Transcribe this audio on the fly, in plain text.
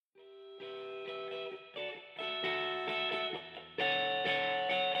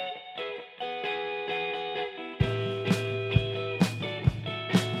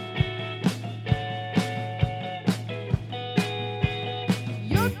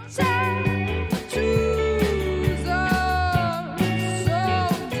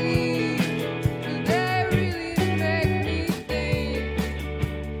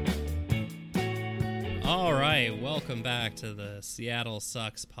to the Seattle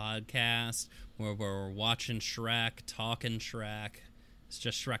Sucks podcast, where we're watching Shrek, talking Shrek. It's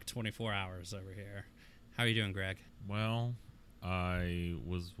just Shrek 24 hours over here. How are you doing, Greg? Well, I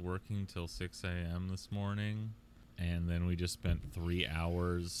was working till 6 a.m. this morning, and then we just spent 3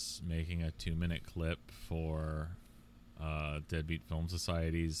 hours making a 2-minute clip for Deadbeat Film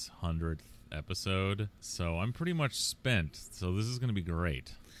Society's 100th episode. So I'm pretty much spent, so this is going to be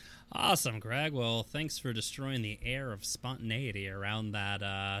great. Awesome, Greg. Well, thanks for destroying the air of spontaneity around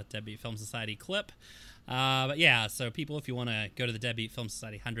that Deadbeat Film Society clip. But yeah, so people, if you want to go to the Deadbeat Film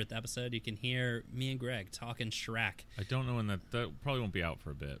Society 100th episode, you can hear me and Greg talking Shrek. I don't know when that probably won't be out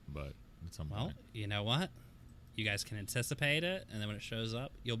for a bit, but at some point. Well, you know what? You guys can anticipate it, and then when it shows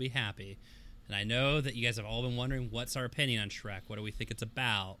up, you'll be happy. And I know that you guys have all been wondering, what's our opinion on Shrek? What do we think it's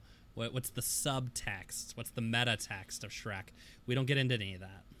about? What's the subtext? What's the meta text of Shrek? We don't get into any of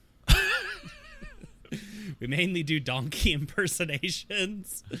that. We mainly do donkey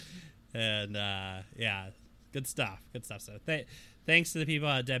impersonations, and yeah, good stuff. So thanks to the people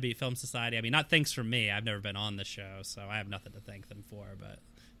at Deadbeat Film Society. I mean, not thanks from me. I've never been on the show, so I have nothing to thank them for. But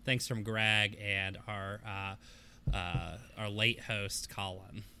thanks from Greg and our late host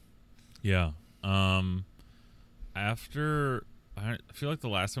Colin. Yeah. After I feel like the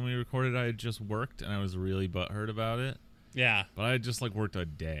last time we recorded, I had just worked and I was really butthurt about it. Yeah. But I had just worked a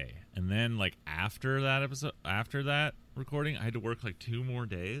day. And then after that recording, I had to work 2 more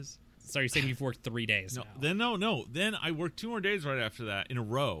days. So you're saying you've worked 3 days now? No. Then I worked 2 more days right after that in a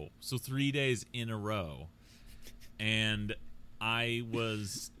row. So 3 days in a row. And I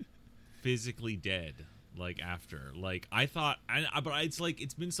was physically dead after. I thought but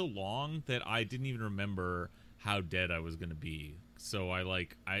it's been so long that I didn't even remember how dead I was going to be. So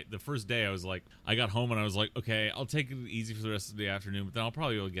the first day I was I got home and I was okay, I'll take it easy for the rest of the afternoon, but then I'll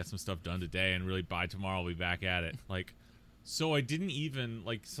probably be able to get some stuff done today, and really by tomorrow I'll be back at it. So I didn't even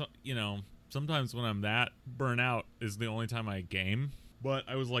sometimes when I'm that burnt out is the only time I game, but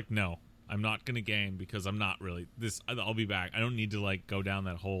I was no, I'm not going to game because I'm not really I'll be back. I don't need to go down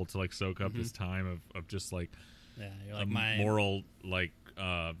that hole to soak up this time of just yeah, you're a moral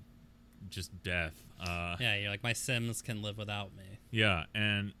just death. Yeah, you're my Sims can live without me. Yeah,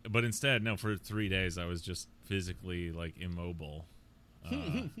 but instead, no, for 3 days I was just physically immobile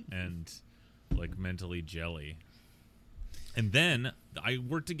and mentally jelly. And then I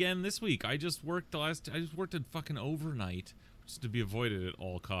worked again this week. I just worked a fucking overnight just to be avoided at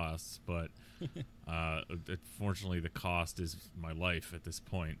all costs. But unfortunately, the cost is my life at this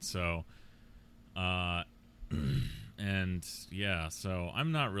point. So, and yeah, so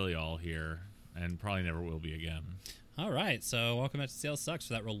I'm not really all here, and probably never will be again. All right, so welcome back to Seattle Sucks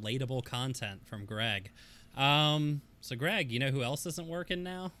for that relatable content from Greg. So Greg, you know who else isn't working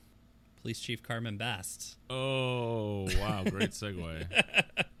now? Police Chief Carmen Best. Oh, wow, great segue.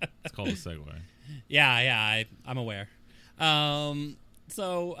 It's called a segue. Yeah, I'm aware.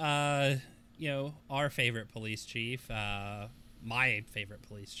 So, our favorite police chief, my favorite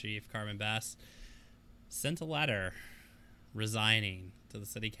police chief, Carmen Best, sent a letter resigning to the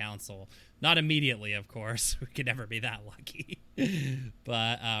city council. Not immediately, of course. We could never be that lucky.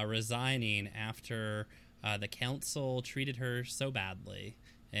 But resigning after the council treated her so badly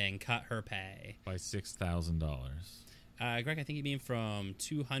and cut her pay. By $6,000. Greg, I think you mean from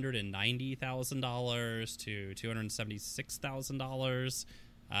 $290,000 to $276,000,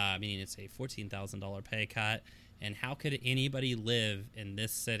 meaning it's a $14,000 pay cut. And how could anybody live in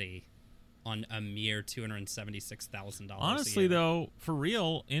this city on a mere $276,000? Honestly, though, for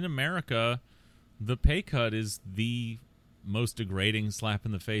real, in America, the pay cut is the most degrading slap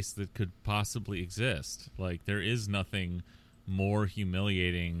in the face that could possibly exist. There is nothing more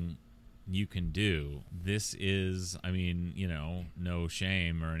humiliating you can do. This is, no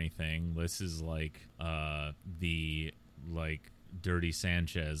shame or anything. This is the Dirty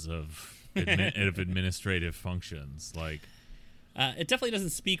Sanchez of administrative functions. It definitely doesn't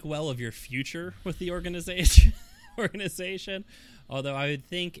speak well of your future with the organization. Although I would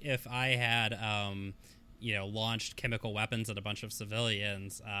think if I had, launched chemical weapons at a bunch of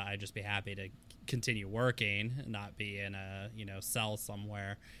civilians, I'd just be happy to continue working, not be in a cell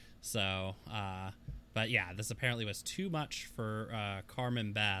somewhere. So, but yeah, this apparently was too much for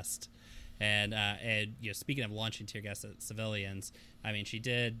Carmen Best. And speaking of launching tear gas at civilians, she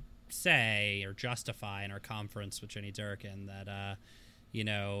did say or justify in our conference with Jenny Durkin that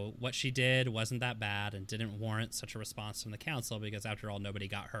what she did wasn't that bad and didn't warrant such a response from the council because, after all, nobody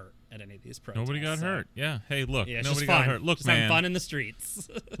got hurt at any of these protests. Nobody got hurt. Yeah. Hey, look, yeah, nobody got hurt. Look, just man, having fun in the streets.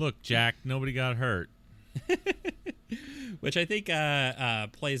 Look, Jack, nobody got hurt. Which I think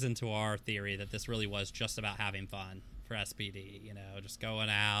plays into our theory that this really was just about having fun for SPD. You know, just going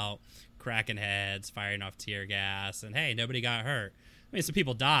out, cracking heads, firing off tear gas, and hey, nobody got hurt. I mean, some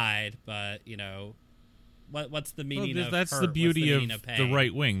people died, but you know, what's the meaning of that's hurt? the beauty What's the of pain? the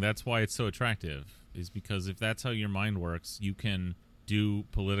right wing. That's why it's so attractive, is because if that's how your mind works, you can do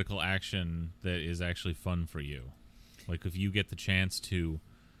political action that is actually fun for you. Like if you get the chance to,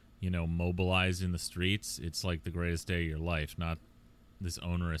 you know, mobilize in the streets, it's like the greatest day of your life, not this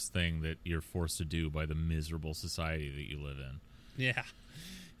onerous thing that you're forced to do by the miserable society that you live in.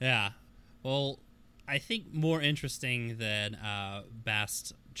 Yeah. Well, I think more interesting than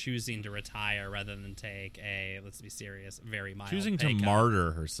Best choosing to retire rather than take a, let's be serious, very mild Choosing to pay cut.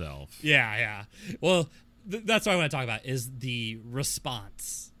 martyr herself. Yeah. Well, that's what I want to talk about is the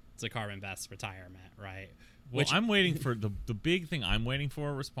response to Carmen Best's retirement, right? Well, I'm waiting for the big thing I'm waiting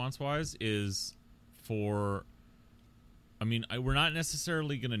for response-wise is for, I mean, we're not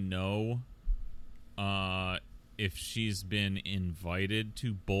necessarily going to know if she's been invited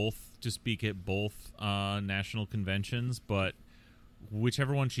to speak at both national conventions, but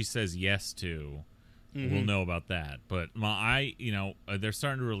whichever one she says yes to, we'll know about that. But they're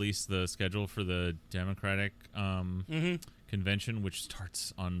starting to release the schedule for the Democratic convention, which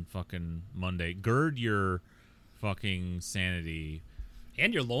starts on fucking Monday. Gird your fucking sanity.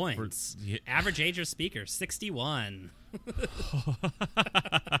 And your loins. Average age of speaker, 61.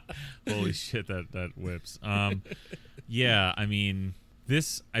 Holy shit, that whips. Yeah, I mean,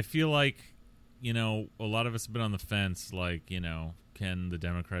 I feel like, you know, a lot of us have been on the fence, like, you know, can the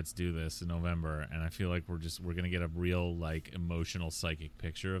Democrats do this in November? And I feel like we're going to get a real, like, emotional psychic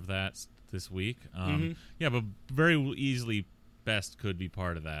picture of that this week. Yeah, but very easily Best could be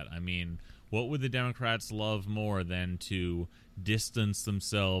part of that. I mean, what would the Democrats love more than to distance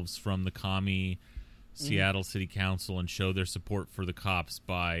themselves from the commie Seattle City Council and show their support for the cops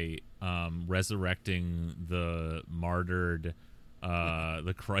by resurrecting the martyred,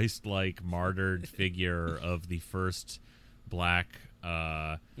 the Christ-like martyred figure of the first black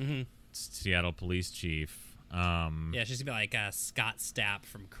Seattle police chief. Yeah, she's gonna be like Scott Stapp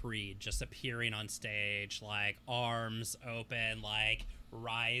from Creed, just appearing on stage, like arms open, like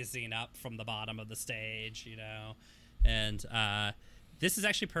rising up from the bottom of the stage, you know. And this is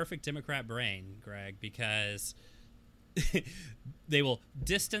actually perfect Democrat brain, Greg, because they will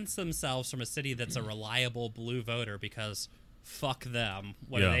distance themselves from a city that's a reliable blue voter because fuck them.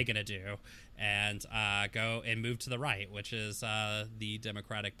 What are they going to do? And go and move to the right, which is the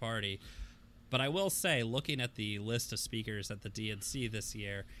Democratic Party. But I will say, looking at the list of speakers at the DNC this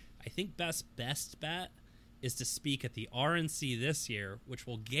year, I think best bet is to speak at the RNC this year, which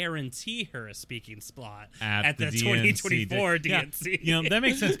will guarantee her a speaking spot at the 2024 DNC. Yeah, you know, that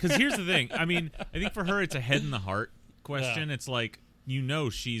makes sense, because here's the thing. I mean, I think for her, it's a head in the heart question. Yeah. It's like, you know,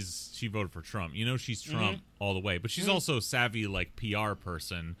 she voted for Trump. You know, she's Trump all the way. But she's also a savvy, like, PR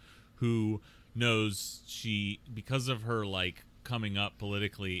person who knows because of her, like, coming up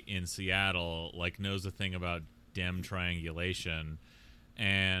politically in Seattle, like, knows a thing about Dem triangulation.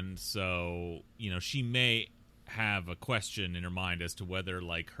 And so, you know, she may have a question in her mind as to whether,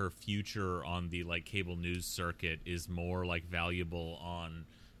 like, her future on the, like, cable news circuit is more, like, valuable on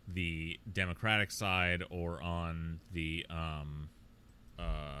the Democratic side or on the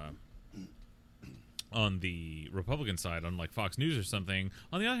Republican side, on, like, Fox News or something.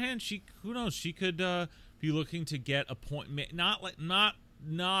 On the other hand, who knows, she could be looking to get appointment, not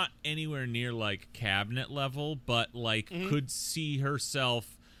anywhere near, like, cabinet level, but, like, could see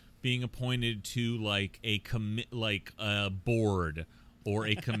herself being appointed to, like, a board or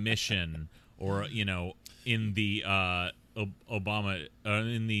a commission or, you know, in the Obama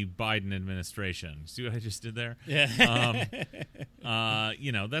in the Biden administration. See what I just did there? Yeah.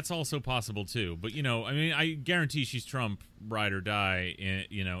 You know, that's also possible too. But, you know, I mean, I guarantee she's Trump, ride or die,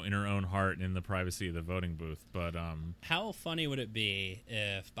 in her own heart and in the privacy of the voting booth. But how funny would it be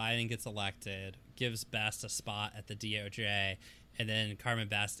if Biden gets elected, gives Best a spot at the DOJ, and then Carmen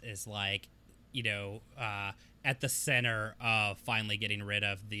Best is, like, you know, at the center of finally getting rid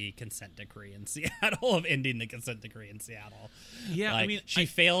of the consent decree in Seattle, of ending the consent decree in Seattle. Yeah, like, I mean, she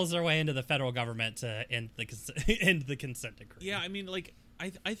fails her way into the federal government to end the consent decree. Yeah, I mean, like,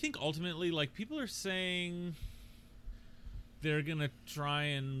 I think ultimately, like, people are saying they're gonna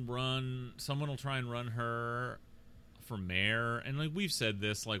someone will try and run her for mayor, and, like, we've said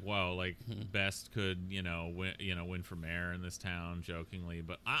this, like, wow, like, Best could, win for mayor in this town, jokingly,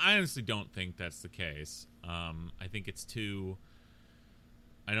 but I honestly don't think that's the case. I think it's too.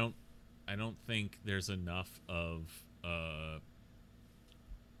 I don't think there's enough of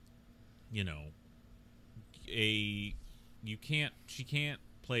she can't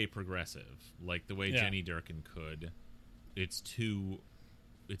play progressive like the way Jenny Durkin could. it's too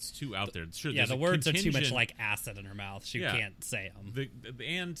out there. Sure, Yeah, there's the a words are too much contingent- like acid in her mouth. She can't say them.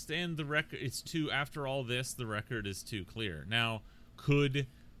 And the record, it's too, after all this, the record is too clear. Now, could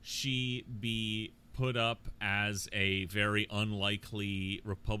she be put up as a very unlikely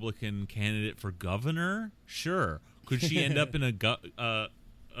Republican candidate for governor? Sure. Could she end up in the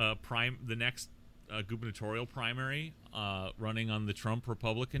next gubernatorial primary, running on the Trump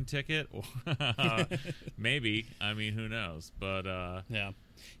Republican ticket? Maybe. I mean, who knows? But Yeah.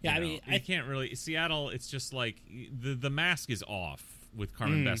 you I know, mean, you can't really. Seattle, it's just like the mask is off with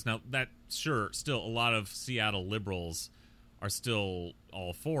Carmen Best. Now, that, sure, still a lot of Seattle liberals are still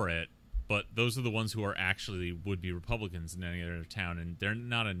all for it, but those are the ones who are actually would be Republicans in any other town, and they're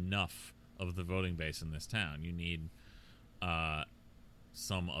not enough of the voting base in this town. You need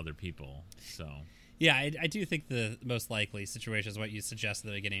some other people. So. Yeah, I do think the most likely situation is what you suggested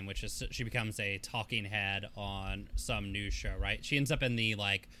at the beginning, which is she becomes a talking head on some news show, right? She ends up in the,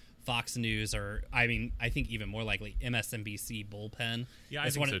 like, Fox News, or, I mean, I think even more likely MSNBC bullpen. Yeah, I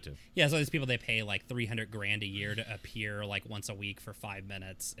think so too. Yeah, so these people, they pay like $300,000 a year to appear like once a week for 5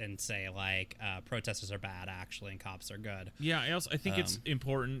 minutes and say like protesters are bad actually and cops are good. Yeah, I think it's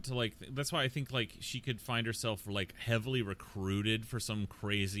important to, like, that's why I think, like, she could find herself like heavily recruited for some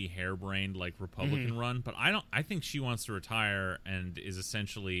crazy harebrained like Republican run, but I think she wants to retire and is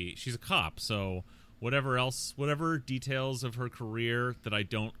essentially, she's a cop, so whatever details of her career that I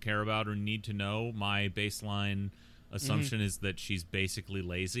don't care about or need to know, my baseline assumption is that she's basically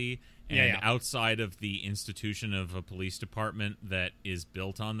lazy, and outside of the institution of a police department that is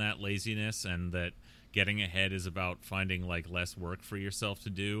built on that laziness, and that getting ahead is about finding like less work for yourself to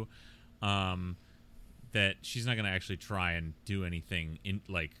do, that she's not going to actually try and do anything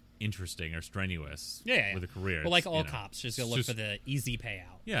interesting or strenuous with a career. Well, like all cops, she's going to look for the easy payout.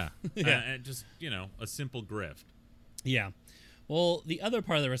 Yeah. And just, a simple grift. Yeah. Well, the other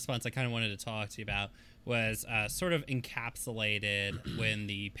part of the response I kind of wanted to talk to you about was sort of encapsulated when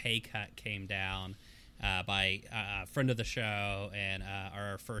the pay cut came down by a friend of the show and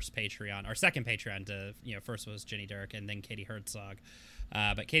our second Patreon to, first was Jenny Dirk and then Katie Herzog.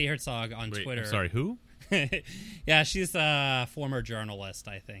 But Katie Herzog on Twitter. I'm sorry, who? Yeah, she's a former journalist,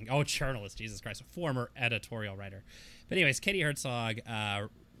 I think. Oh, journalist, Jesus Christ. A former editorial writer. But anyways, Katie Herzog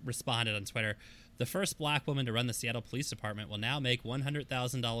responded on Twitter, "The first black woman to run the Seattle Police Department will now make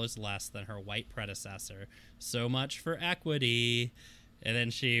 $100,000 less than her white predecessor. So much for equity." And then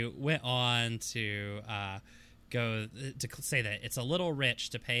she went on to go to say that it's a little rich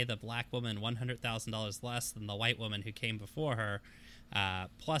to pay the black woman $100,000 less than the white woman who came before her.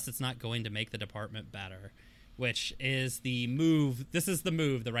 Plus, it's not going to make the department better, which is the move. This is the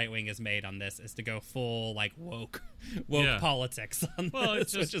move the right wing has made on this, is to go full like woke politics on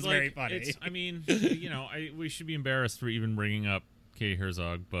this, which is very funny. I mean, we should be embarrassed for even bringing up Katie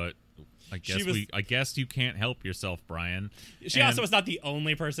Herzog, but I guess you can't help yourself, Brian. She also was not the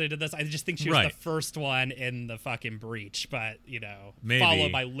only person who did this. I just think she was the first one in the fucking breach, but maybe.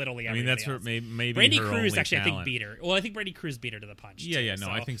 Followed by literally everybody that's else. maybe Brandy her Cruz only actually talent. I think beat her. Well, I think Brandy Cruz beat her to the punch. Yeah, too,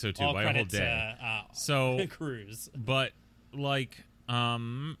 I think so too. All By a whole credit day. To Cruz, but I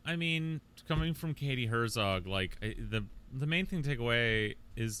mean, coming from Katie Herzog, like the main thing to take away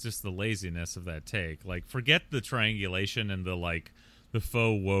is just the laziness of that take. Like, forget the triangulation and the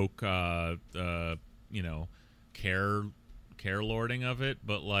faux woke, care lording of it,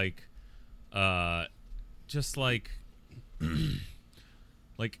 but just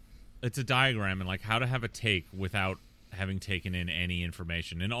it's a diagram and like how to have a take without having taken in any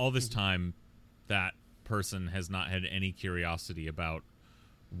information. And all this time, that person has not had any curiosity about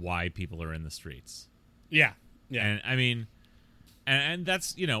why people are in the streets. Yeah. And I mean, and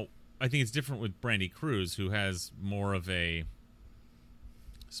that's I think it's different with Brandy Cruz, who has more of a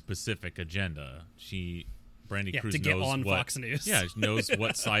specific agenda. Brandy Cruz to get knows on what, Fox News. Yeah, she knows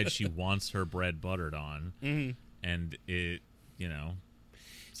what side she wants her bread buttered on, and it,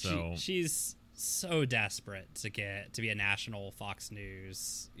 so she's so desperate to be a national Fox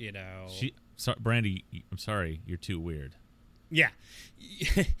News. Brandy, I'm sorry, you're too weird. Yeah,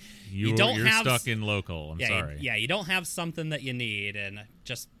 you're stuck in local. I'm sorry. You don't have something that you need, and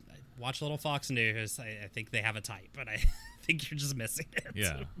just watch a little Fox News. I think they have a type, but I think you're just missing it.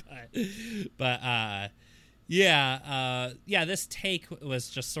 Yeah. This take was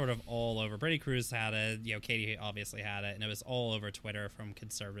just sort of all over. Brandy Cruz had it, Katie obviously had it, and it was all over Twitter from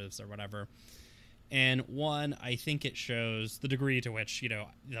conservatives or whatever. And one, I think it shows the degree to which,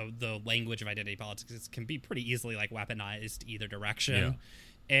 the language of identity politics can be pretty easily like weaponized either direction.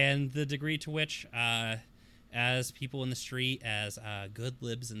 Yeah. And the degree to which, as people in the street, as good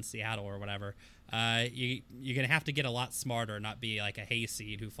libs in Seattle or whatever, you're gonna have to get a lot smarter, not be like a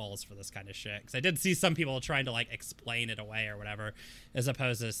hayseed who falls for this kind of shit. Because I did see some people trying to like explain it away or whatever, as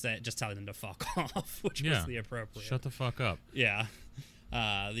opposed to just telling them to fuck off, which was the appropriate. Shut the fuck up. Yeah,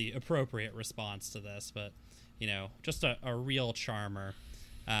 the appropriate response to this, but just a real charmer.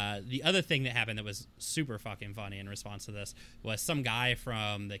 The other thing that happened that was super fucking funny in response to this was some guy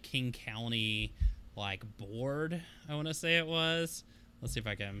from the King County board, I want to say it was. Let's see if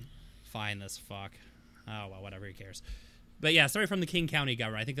I can find this fuck. Oh, well, whatever, who cares. But yeah, sorry, from the King County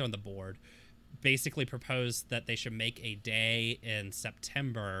government, I think they're on the board, basically proposed that they should make a day in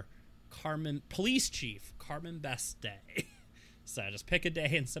September Police Chief Carmen Best Day. So just pick a day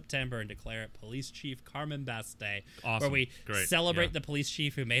in September and declare it Police Chief Carmen Best Day. Awesome. Where we Great. celebrate the police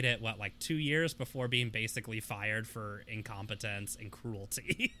chief who made it, 2 years before being basically fired for incompetence and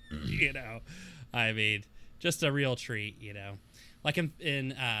cruelty. I mean, just a real treat, Like in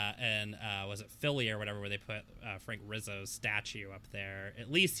was it Philly or whatever, where they put Frank Rizzo's statue up there.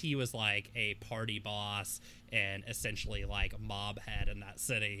 At least he was like a party boss and essentially like mob head in that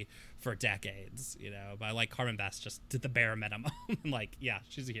city for decades, But Carmen Best just did the bare minimum. Yeah,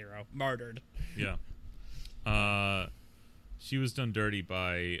 she's a hero, martyred. Yeah. She was done dirty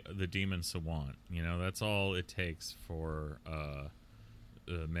by the demon Sawant. That's all it takes for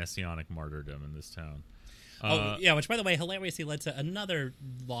messianic martyrdom in this town. Which, by the way, hilariously led to another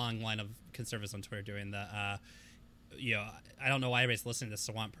long line of conservatives on Twitter doing the, I don't know why everybody's listening to this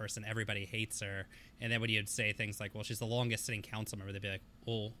Sawant person. Everybody hates her. And then when you'd say things like, well, she's the longest sitting council member, they'd be like,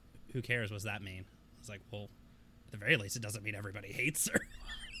 well, who cares? What does that mean? It's like, well, at the very least, it doesn't mean everybody hates her.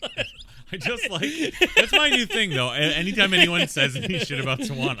 I just that's my new thing, though. Anytime anyone says any shit about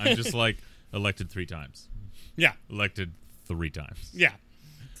Sawant, I'm just elected 3 times. Yeah. Elected 3 times. Yeah.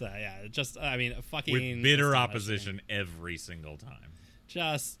 Fucking with bitter opposition every single time.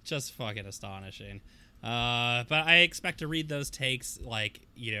 Just fucking astonishing. But I expect to read those takes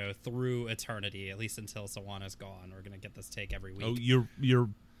through eternity, at least until Sawana's gone. We're gonna get this take every week. Oh, you're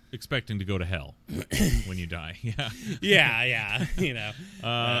expecting to go to hell when you die? Yeah.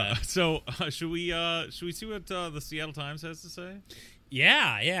 So should we see what the Seattle Times has to say?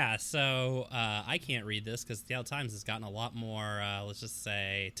 Yeah. So I can't read this because the Seattle Times has gotten a lot more, let's just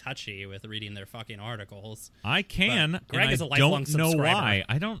say, touchy with reading their fucking articles. I can. But Greg is a lifelong subscriber. Don't know why.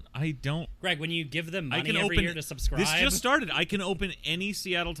 I don't. Greg, when you give them money every year to subscribe, this just started. I can open any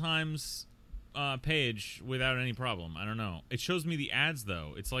Seattle Times page without any problem. I don't know. It shows me the ads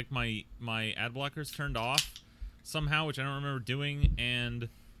though. It's like my ad blocker's turned off somehow, which I don't remember doing, and.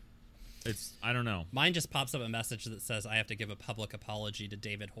 I don't know. Mine just pops up a message that says I have to give a public apology to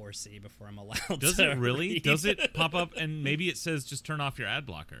David Horsey before I'm allowed Does to it really? read. Does it pop up and maybe it says just turn off your ad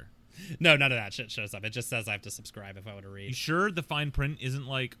blocker? No, none of that shit shows up. It just says I have to subscribe if I want to read. You sure the fine print isn't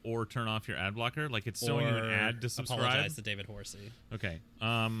or turn off your ad blocker? It's showing you an ad to subscribe? Apologize to David Horsey. Okay.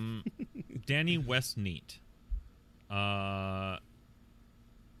 Danny Westneat.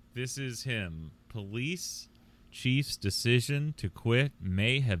 This is him. Police Chief's decision to quit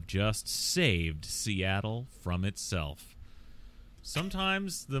may have just saved Seattle from itself.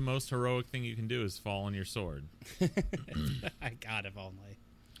 Sometimes the most heroic thing you can do is fall on your sword. God, if only.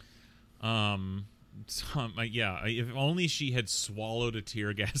 If only she had swallowed a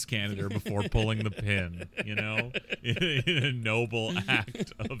tear gas canister before pulling the pin, in a noble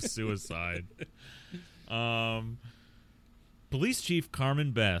act of suicide. Police Chief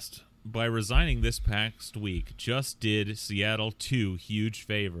Carmen Best, by resigning this past week, just did Seattle 2 huge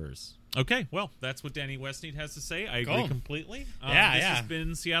favors. Okay, well, that's what Danny Westneat has to say. I agree completely. This has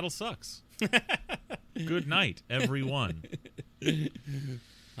been Seattle Sucks. Good night, everyone.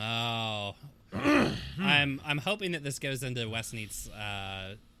 Oh, I'm hoping that this goes into Westneat's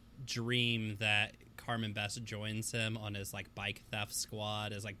dream that Carmen Best joins him on his bike theft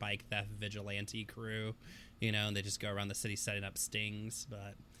squad, his bike theft vigilante crew, and they just go around the city setting up stings,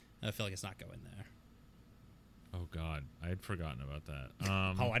 but I feel like it's not going there. Oh, God. I had forgotten about that.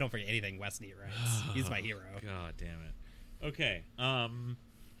 I don't forget anything Westneat writes. He's my hero. God damn it. Okay.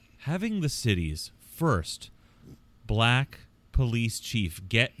 Having the city's first black police chief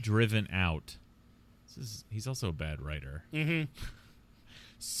get driven out. He's also a bad writer. Mm-hmm.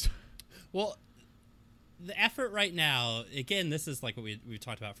 Well, the effort right now, again, this is what we've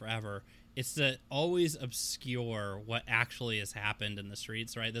talked about forever. It's to always obscure what actually has happened in the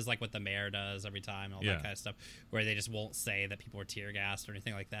streets, right? This is what the mayor does every time and all that kind of stuff, where they just won't say that people were tear gassed or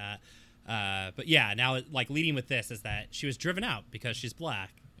anything like that. But yeah, now leading with this is that she was driven out because she's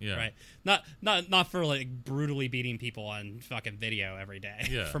black. Yeah. Right. Not for like brutally beating people on fucking video every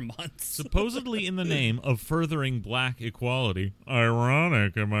day for months. Supposedly in the name of furthering black equality,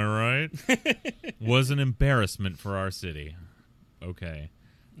 ironic, am I right? Was an embarrassment for our city. Okay.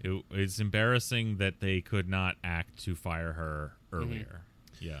 It's embarrassing that they could not act to fire her earlier.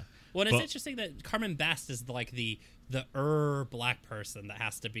 Yeah. Well, it's interesting that Carmen Best is like the black person that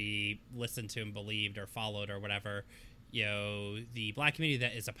has to be listened to and believed or followed or whatever. You know, the black community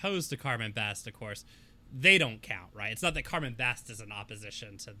that is opposed to Carmen Best, of course, they don't count, right? It's not that Carmen Best is in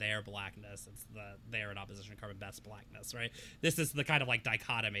opposition to their blackness. It's that they're in opposition to Carmen Best's blackness, right? This is the kind of like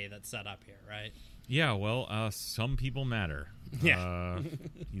dichotomy that's set up here, right? Yeah, well, some people matter. Yeah.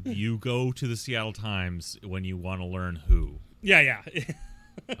 You go to the Seattle Times when you want to learn who. Yeah.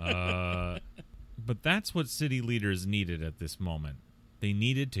 But that's what city leaders needed at this moment. They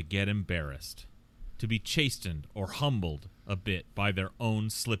needed to get embarrassed, to be chastened or humbled a bit by their own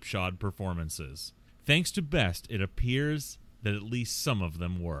slipshod performances. Thanks to Best, it appears that at least some of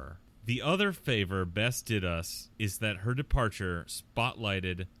them were. The other favor Best did us is that her departure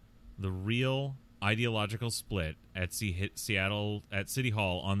spotlighted the real ideological split at Seattle at City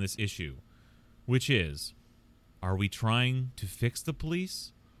Hall on this issue, which is, are we trying to fix the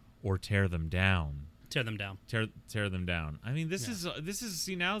police or tear them down? Tear them down. Tear them down. I mean, this is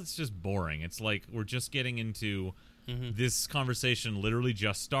see, now it's just boring. It's like we're just getting into this conversation literally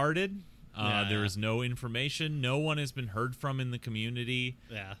just started. There is no information. No one has been heard from in the community.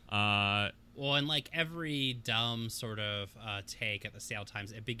 Yeah. Well, and like every dumb sort of take at the Seattle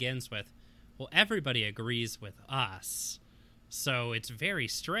Times, it begins with, well, everybody agrees with us. So it's very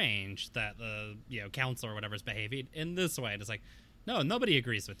strange that the council or whatever is behaving in this way. And it's like, no, nobody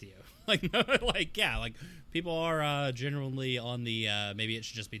agrees with you. Like, no, like people are generally on the maybe it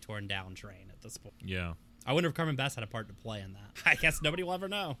should just be torn down train at this point. Yeah. I wonder if Carmen Best had a part to play in that. I guess nobody will ever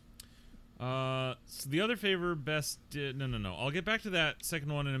know. So the other favor Best did... No. I'll get back to that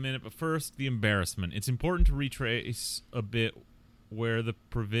second one in a minute, but first, the embarrassment. It's important to retrace a bit where the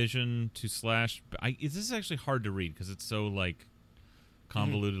provision to slash... this is actually hard to read because it's so, like,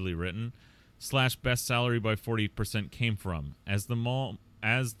 convolutedly written. Slash Best salary by 40% came from. As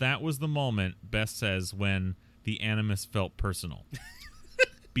that was the moment, Best says, when the animus felt personal.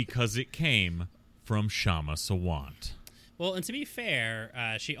 Because it came from Kshama Sawant. Well, and to be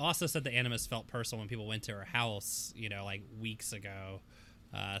fair, she also said the animus felt personal when people went to her house, like weeks ago.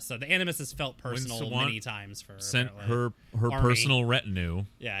 So the animus has felt personal many times for sent her personal retinue.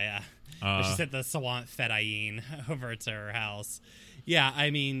 Yeah. She sent the Sawant Fedayeen over to her house. Yeah,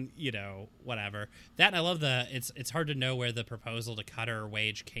 I mean, whatever. That, and I love it's hard to know where the proposal to cut her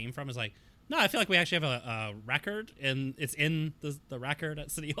wage came from. It's like, no, I feel like we actually have a record, and it's in the record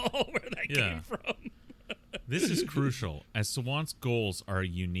at City Hall where that came from. This is crucial, as Sawant's goals are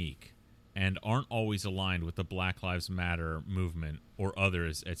unique and aren't always aligned with the Black Lives Matter movement or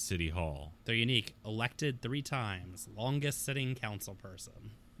others at City Hall. They're unique. Elected 3 times. Longest sitting council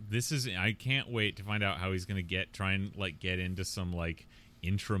person. I can't wait to find out how he's going to try and get into some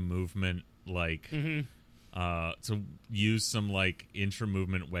intra-movement to use some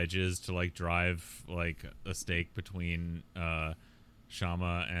intra-movement wedges to drive a stake between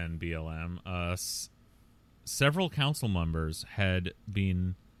Kshama and BLM. Several council members had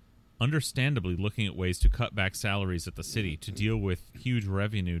been understandably looking at ways to cut back salaries at the city to deal with huge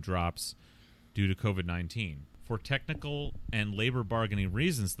revenue drops due to COVID-19. For technical and labor bargaining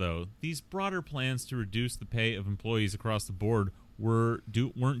reasons, though, these broader plans to reduce the pay of employees across the board weren't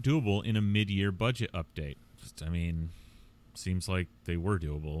doable in a mid-year budget update. Seems like they were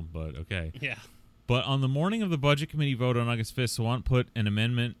doable, but okay. Yeah. But on the morning of the Budget Committee vote on August 5th, Sawant put an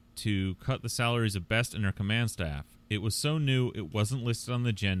amendment to cut the salaries of Best and her command staff. It was so new it wasn't listed on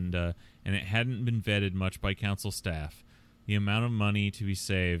the agenda, and it hadn't been vetted much by council staff. The amount of money to be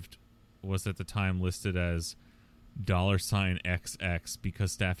saved was at the time listed as $XX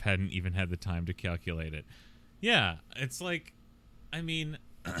because staff hadn't even had the time to calculate it. Yeah, it's the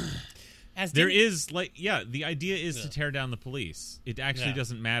idea is to tear down the police. It actually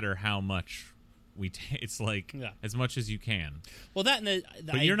doesn't matter how much it's as much as you can. Well, that and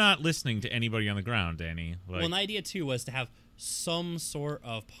but you're not listening to anybody on the ground, Danny. Well, an idea too was to have some sort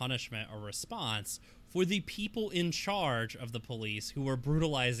of punishment or response for the people in charge of the police who were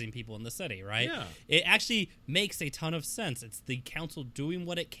brutalizing people in the city, right? Yeah. It actually makes a ton of sense. It's the council doing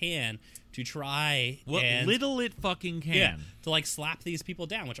what it can to try little it fucking can. Yeah, to slap these people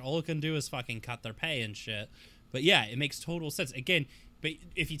down, which all it can do is fucking cut their pay and shit. But yeah, it makes total sense. Again, but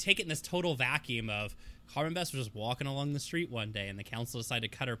if you take it in this total vacuum of Carmen Best was just walking along the street one day and the council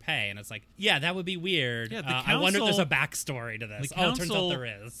decided to cut her pay, and it's like, yeah, that would be weird. Yeah, I wonder if there's a backstory to this. The Oh, it turns out council there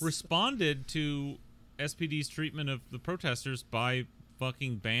is. responded to SPD's treatment of the protesters by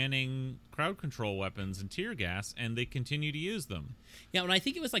fucking banning crowd control weapons and tear gas, and they continue to use them. Yeah, and I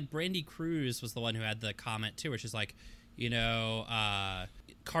think it was like Brandy Cruz was the one who had the comment too, where she's like,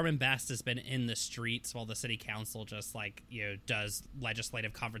 Carmen Best has been in the streets while the city council just like, does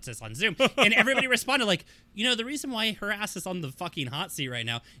legislative conferences on Zoom. And everybody responded like, the reason why her ass is on the fucking hot seat right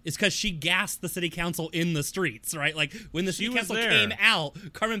now is because she gassed the city council in the streets, right? Like when the city council came out,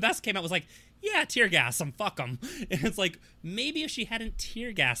 Carmen Best came out, was like, yeah, tear gas them, fuck them. And it's like, maybe if she hadn't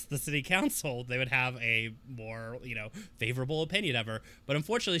tear gassed the city council, they would have a more, favorable opinion of her. But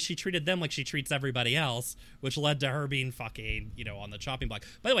unfortunately, she treated them like she treats everybody else, which led to her being fucking, on the chopping block.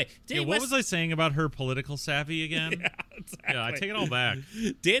 By the way, what was I saying about her political savvy again? Yeah, exactly. Yeah, I take it all back.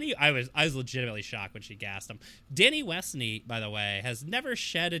 I was legitimately shocked when she gassed him. Danny Westneat, by the way, has never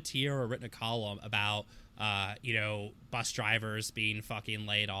shed a tear or written a column about bus drivers being fucking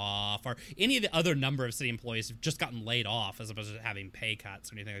laid off, or any of the other number of city employees who've just gotten laid off as opposed to having pay cuts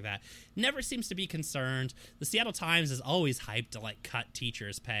or anything like that. Never seems to be concerned. The Seattle Times is always hyped to like cut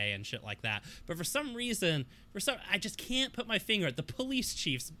teachers' pay and shit like that. But for some reason, I just can't put my finger at the police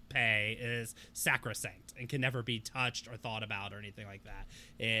chief's pay is sacrosanct and can never be touched or thought about or anything like that.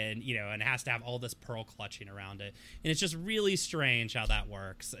 And, and it has to have all this pearl clutching around it. And it's just really strange how that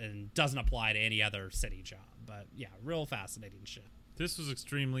works and doesn't apply to any other city job. But yeah, real fascinating shit. This was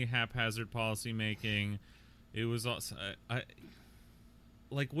extremely haphazard policy making. It was also,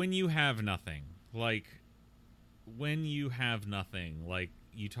 like when you have nothing, like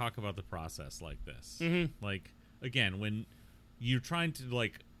you talk about the process like this. Mm-hmm. Like, again, when you're trying to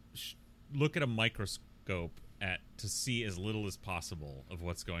like look at a microscope to see as little as possible of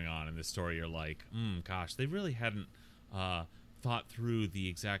what's going on in this story, you're like, gosh, they really hadn't thought through the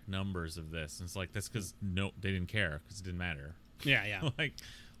exact numbers of this. And it's like, that's because they didn't care, because it didn't matter. Yeah. Like,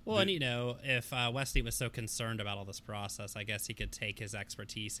 well, and if Westy was so concerned about all this process, I guess he could take his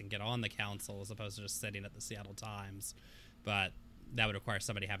expertise and get on the council as opposed to just sitting at the Seattle Times. But that would require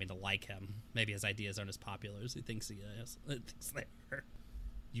somebody having to like him. Maybe his ideas aren't as popular as he thinks he is.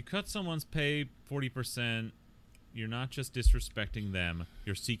 You cut someone's pay 40%. You're not just disrespecting them.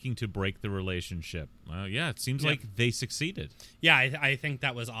 You're seeking to break the relationship. Well, yeah, it seems like they succeeded. Yeah, I think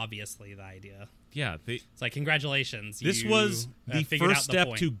that was obviously the idea. Yeah. It's like, congratulations. This was the first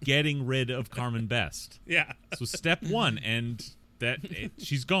step to getting rid of Carmen Best. Yeah. So step one, and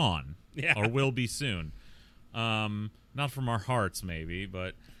she's gone. Yeah. Or will be soon. Not from our hearts, maybe,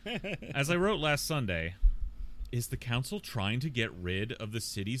 but as I wrote last Sunday, is the council trying to get rid of the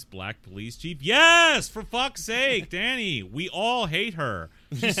city's black police chief? Yes! For fuck's sake, Danny. We all hate her.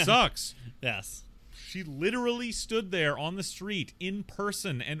 She sucks. Yes. She literally stood there on the street in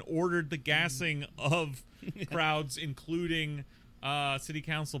person and ordered the gassing of crowds, including city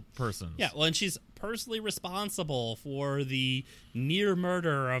council persons. Yeah, well, and she's personally responsible for the near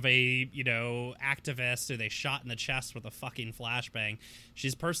murder of a, activist who they shot in the chest with a fucking flashbang.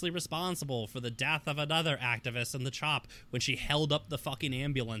 She's personally responsible for the death of another activist in the CHOP when she held up the fucking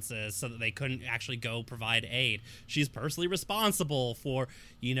ambulances so that they couldn't actually go provide aid. She's personally responsible for,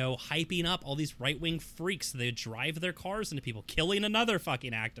 hyping up all these right-wing freaks so they drive their cars into people, killing another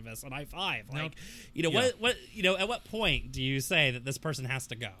fucking activist on I-5. Like, at what point do you say that this person has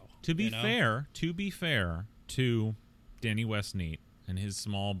to go? To be fair to Danny Westneat and his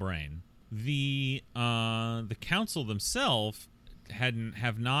small brain, the council themselves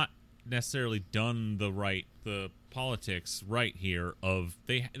have not necessarily done the politics right here. Of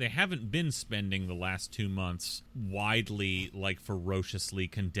they haven't been spending the last 2 months widely, like, ferociously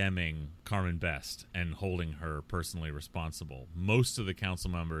condemning Carmen Best and holding her personally responsible. Most of the council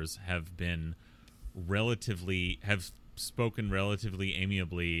members have spoken relatively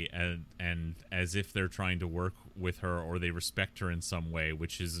amiably and as if they're trying to work with her or they respect her in some way,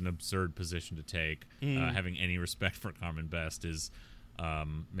 which is an absurd position to take. Having any respect for Carmen Best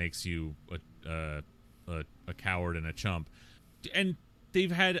makes you a coward and a chump. And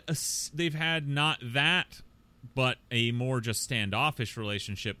they've had not that, but a more just standoffish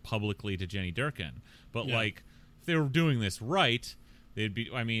relationship publicly to Jenny Durkin. But like, if they were doing this right, they'd be.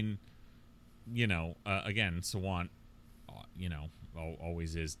 I mean, again, Sawant,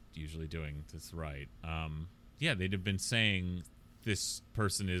 always is usually doing this right. They'd have been saying this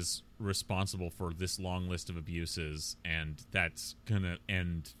person is responsible for this long list of abuses, and that's gonna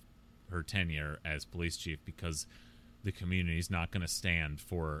end her tenure as police chief because the community's not gonna stand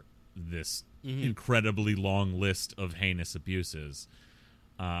for this incredibly long list of heinous abuses.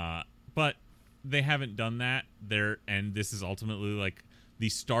 But they haven't done that there, and this is ultimately like the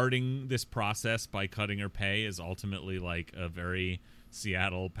starting this process by cutting her pay is ultimately like a very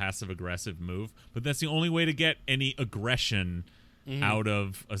Seattle passive-aggressive move. But that's the only way to get any aggression out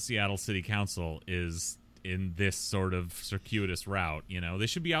of a Seattle City Council is in this sort of circuitous route. You know, they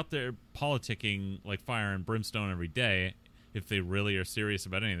should be out there politicking like fire and brimstone every day if they really are serious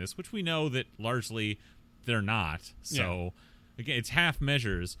about any of this, which we know that largely they're not. So, again, it's half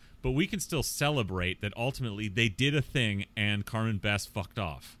measures, but we can still celebrate that ultimately they did a thing and Carmen Best fucked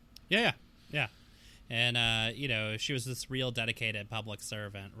off. Yeah. And, you know, she was this real dedicated public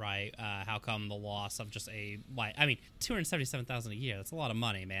servant, right? How come the loss of just $277,000 a year, that's a lot of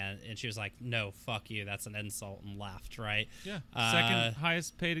money, man. And she was like, no, fuck you. That's an insult, and left, right? Yeah. Second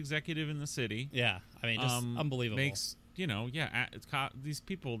highest paid executive in the city. Yeah. I mean, just unbelievable. Makes, you know, these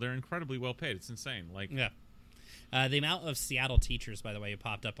people, they're incredibly well paid. It's insane. Like, yeah. The amount of Seattle teachers, by the way, who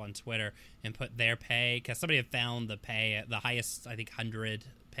popped up on Twitter and put their pay, because somebody had found the pay, the highest, I think,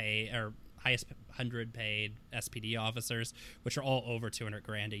 highest 100 paid SPD officers, which are all over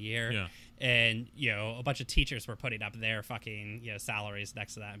 $200,000 a year. Yeah. And, you know, a bunch of teachers were putting up their fucking, you know, salaries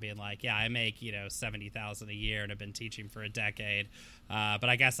next to that and being like, yeah, I make, you know, $70,000 a year and have been teaching for a decade. But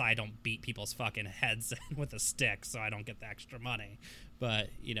I guess I don't beat people's fucking heads with a stick, so I don't get the extra money. But,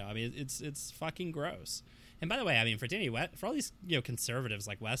 you know, I mean, it's fucking gross. And by the way, I mean, for all these, you know, conservatives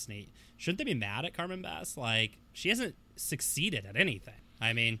like Westneat, shouldn't they be mad at Carmen Best? Like, she hasn't succeeded at anything.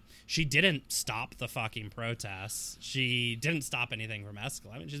 I mean, she didn't stop the fucking protests. She didn't stop anything from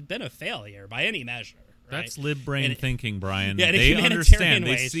escalating. I mean, she's been a failure by any measure. Right? That's lib-brain thinking, Brian. Yeah, they understand.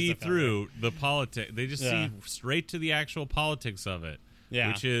 They see through the politics. They just see straight to the actual politics of it,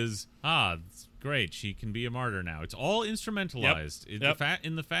 which is, it's great. She can be a martyr now. It's all instrumentalized.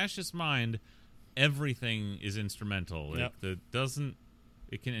 In the fascist mind, everything is instrumental.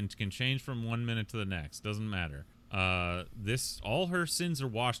 It can change from 1 minute to the next. Doesn't matter. All her sins are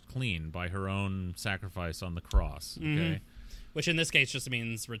washed clean by her own sacrifice on the cross. Okay, which in this case just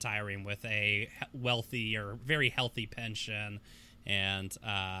means retiring with a wealthy or very healthy pension, and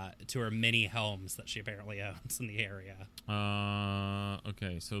to her many homes that she apparently owns in the area.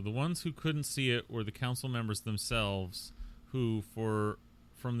 Okay, so the ones who couldn't see it were the council members themselves, who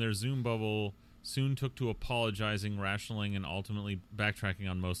from their Zoom bubble soon took to apologizing, rationaling, and ultimately backtracking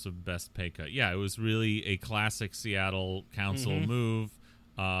on most of Best's pay cut. Yeah, it was really a classic Seattle council move.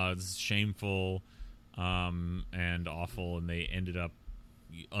 This is shameful and awful, and they ended up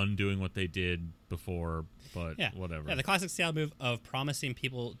undoing what they did before, but whatever. Yeah, the classic Seattle move of promising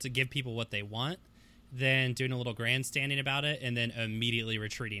people to give people what they want, then doing a little grandstanding about it, and then immediately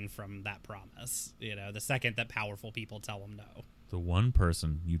retreating from that promise. You know, the second that powerful people tell them no. The one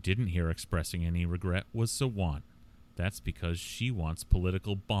person you didn't hear expressing any regret was Sawant. That's because she wants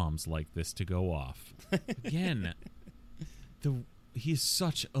political bombs like this to go off. Again, he's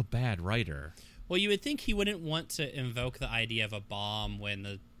such a bad writer. Well, you would think he wouldn't want to invoke the idea of a bomb when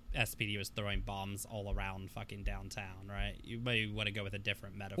the SPD was throwing bombs all around fucking downtown, right? You may want to go with a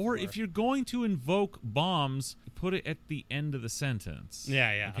different metaphor. Or if you're going to invoke bombs, put it at the end of the sentence.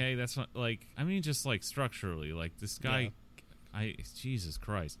 Yeah. Okay, that's not like, I mean, just like structurally, like this guy... Jesus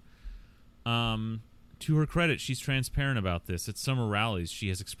Christ. To her credit, she's transparent about this. At summer rallies, she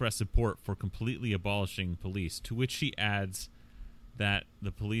has expressed support for completely abolishing police, to which she adds that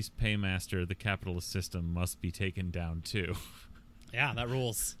the police paymaster, the capitalist system, must be taken down too. Yeah, that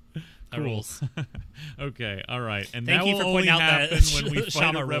rules. Rules. Okay, all right. And Thank that you will for only pointing out happen that when we fight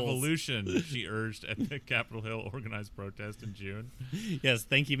Shama a rules. revolution, she urged at the Capitol Hill organized protest in June. Yes,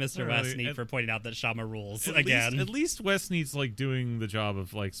 thank you, Mr. Westneat, for pointing out that Shama rules again. At least Westneat's like doing the job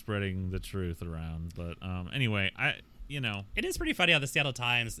of like spreading the truth around. But anyway, it is pretty funny how the Seattle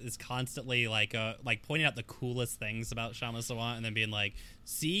Times is constantly like pointing out the coolest things about Shama Sawant and then being like,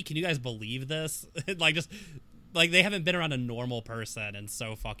 see, can you guys believe this? Like they haven't been around a normal person in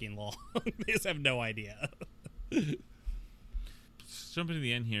so fucking long. They just have no idea. Jumping to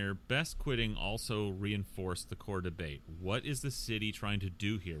the end here, Best quitting also reinforced the core debate. What is the city trying to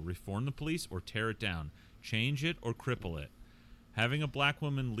do here? Reform the police or tear it down? Change it or cripple it? Having a black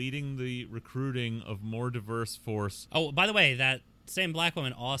woman leading the recruiting of more diverse force... Oh, by the way, that same black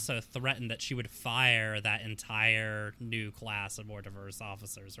woman also threatened that she would fire that entire new class of more diverse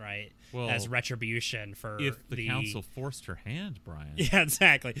officers, right? Well, as retribution for if the council forced her hand, Brian. Yeah,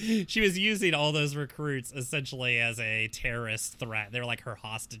 exactly. She was using all those recruits essentially as a terrorist threat. They were like her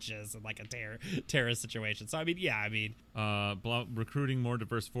hostages in like a terrorist situation. So recruiting more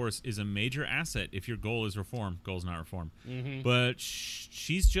diverse force is a major asset if your goal is reform. Goal's not reform. Mm-hmm. But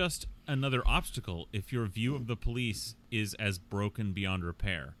she's just another obstacle if your view of the police is as broken beyond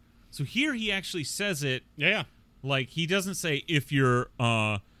repair. So here he actually says it. Yeah. Like, he doesn't say if your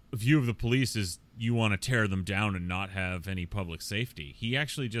view of the police is you want to tear them down and not have any public safety. He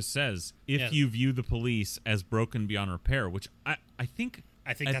actually just says if you view the police as broken beyond repair, which I think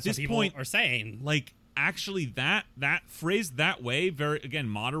that's what people are saying. Like, actually that phrased that way, very, again,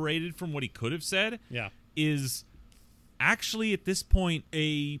 moderated from what he could have said, is actually at this point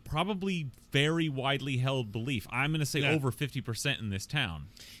a probably very widely held belief. I'm going to say over 50% in this town.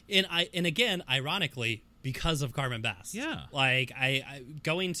 And again, ironically, because of Carmen Best. Yeah. Like, I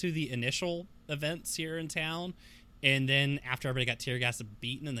going to the initial events here in town, and then after everybody got tear gassed and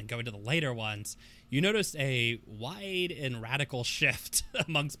beaten, and then going to the later ones, you noticed a wide and radical shift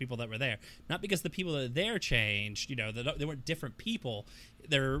amongst people that were there. Not because the people that were there changed, they weren't different people.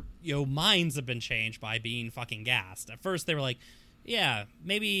 Their minds have been changed by being fucking gassed. At first, they were like, yeah,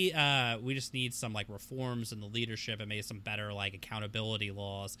 maybe we just need some like reforms in the leadership and maybe some better like accountability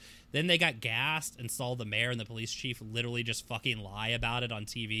laws. Then they got gassed and saw the mayor and the police chief literally just fucking lie about it on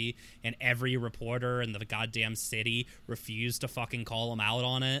TV, and every reporter in the goddamn city refused to fucking call them out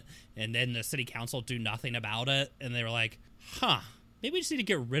on it. And then the city council do nothing about it, and they were like, maybe we just need to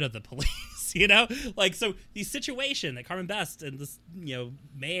get rid of the police, Like, so the situation that Carmen Best and this,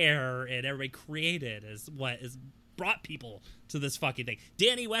 mayor and everybody created is what is brought people to this fucking thing.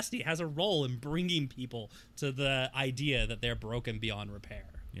 Danny Westney has a role in bringing people to the idea that they're broken beyond repair.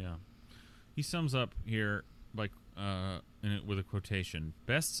 Yeah. He sums up here with a quotation.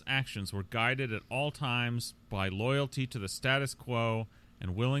 Best's actions were guided at all times by loyalty to the status quo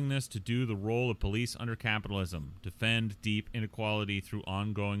and willingness to do the role of police under capitalism, defend deep inequality through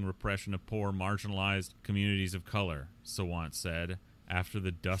ongoing repression of poor, marginalized communities of color, Sawant said, after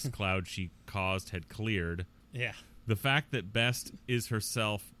the dust cloud she caused had cleared. Yeah. The fact that Best is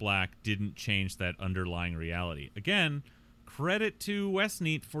herself black didn't change that underlying reality. Again, credit to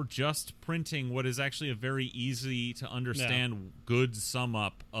Westneat for just printing what is actually a very easy to understand good sum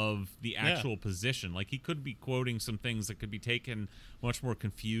up of the actual position. Like, he could be quoting some things that could be taken much more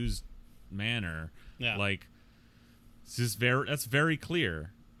confused manner. Yeah. Like, that's very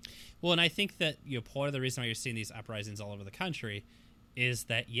clear. Well, and I think that part of the reason why you're seeing these uprisings all over the country is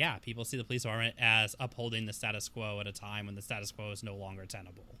that, people see the police department as upholding the status quo at a time when the status quo is no longer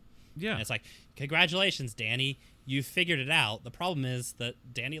tenable. Yeah. And it's like, congratulations, Danny. You figured it out. The problem is that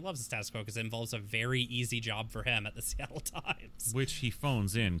Danny loves the status quo because it involves a very easy job for him at the Seattle Times. Which he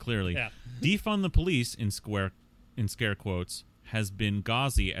phones in, clearly. Yeah. Defund the police, in scare quotes, has been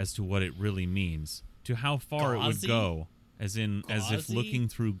gauzy as to what it really means. To how far it would go. As if looking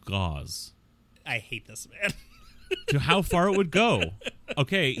through gauze. I hate this man. To how far it would go.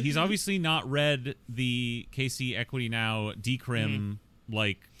 Okay, he's obviously not read the KC Equity Now decrim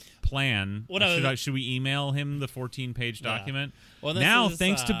plan. Should we email him the 14-page document? Well, now,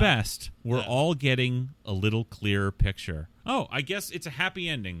 thanks to Best, we're all getting a little clearer picture. Oh, I guess it's a happy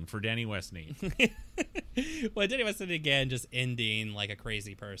ending for Danny Westney. Well, Danny Westney again just ending like a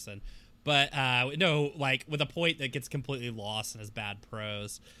crazy person. But no, like with a point that gets completely lost in his bad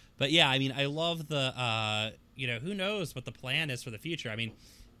prose. But yeah, I mean, I love the, who knows what the plan is for the future. I mean,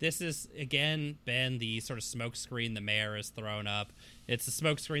 this has, again, been the sort of smokescreen the mayor has thrown up. It's the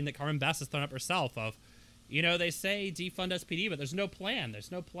smokescreen that Carmen Best has thrown up herself of, they say defund SPD, but there's no plan.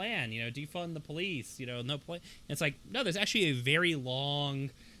 There's no plan, defund the police, no plan. And it's like, no, there's actually a very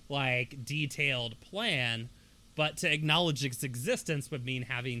long, detailed plan, but to acknowledge its existence would mean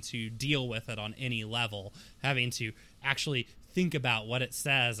having to deal with it on any level, having to actually think about what it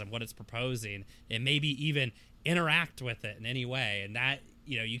says and what it's proposing, and maybe even interact with it in any way. And that,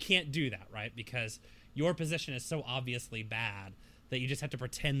 you can't do that, right? Because your position is so obviously bad that you just have to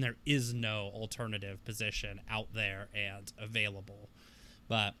pretend there is no alternative position out there and available.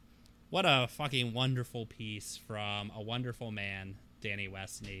 But what a fucking wonderful piece from a wonderful man, Danny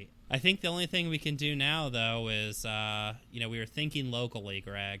Westney. I think the only thing we can do now, though, is, we were thinking locally,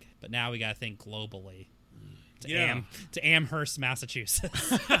 Greg, but now we got to think globally. To Amherst,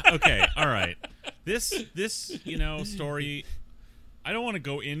 Massachusetts. Okay, all right. This story, I don't want to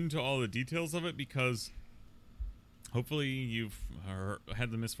go into all the details of it because hopefully you've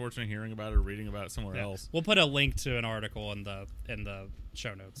had the misfortune of hearing about it or reading about it somewhere else. We'll put a link to an article in the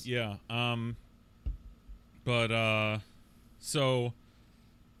show notes. Yeah. So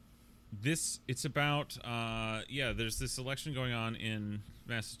it's about there's this election going on in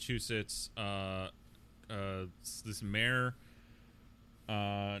Massachusetts. This mayor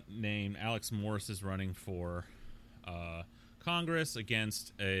named Alex Morris is running for Congress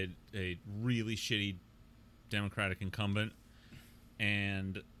against a really shitty Democratic incumbent,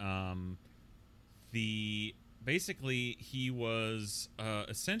 and the basically he was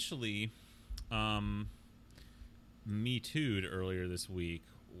essentially Me Too'd earlier this week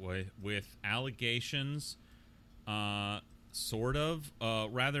with allegations, sort of,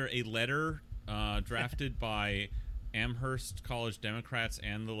 rather a letter drafted by Amherst College Democrats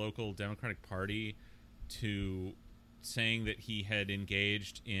and the local Democratic Party to saying that he had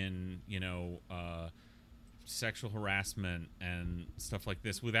engaged in, sexual harassment and stuff like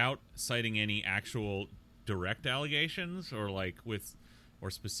this without citing any actual direct allegations or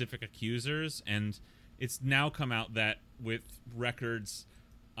specific accusers. And it's now come out that with records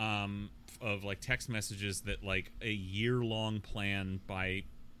of like text messages that like a year-long plan by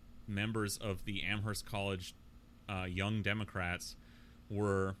members of the Amherst College Young Democrats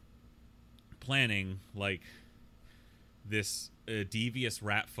were planning like this devious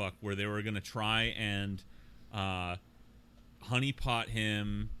rat fuck where they were going to try and honeypot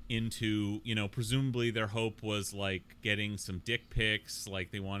him into, presumably their hope was like getting some dick pics,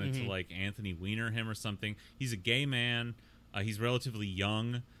 like they wanted to like Anthony Weiner him or something. He's a gay man. He's relatively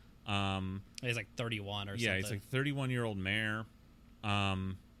young. He's like 31 or something. Yeah, he's like 31-year-old mayor.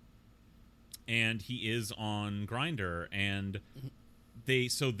 And he is on Grindr, and they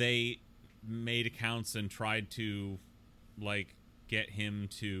made accounts and tried to like get him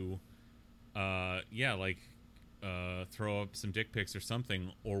to throw up some dick pics or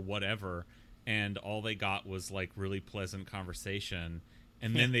something or whatever, and all they got was like really pleasant conversation.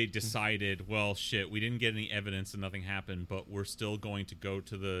 And then they decided, well, shit, we didn't get any evidence and nothing happened, but we're still going to go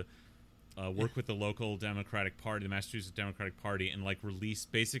to the work with the local Democratic Party, the Massachusetts Democratic Party, and like release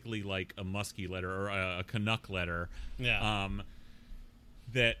basically like a Muskie letter or a Canuck letter,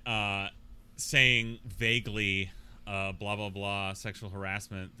 that saying vaguely blah blah blah sexual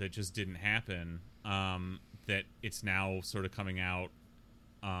harassment that just didn't happen. That it's now sort of coming out,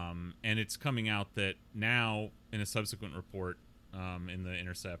 and it's coming out that now in a subsequent report in the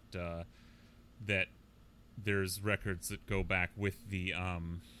Intercept that there's records that go back with the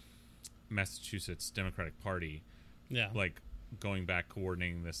Massachusetts Democratic Party, like going back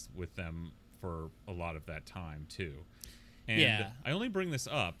coordinating this with them for a lot of that time too. And I only bring this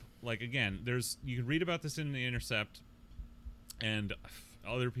up, like, again, you can read about this in the Intercept, and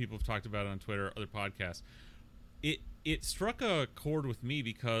other people have talked about it on Twitter, other podcasts. It struck a chord with me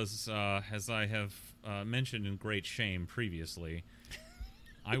because, as I have mentioned in great shame previously,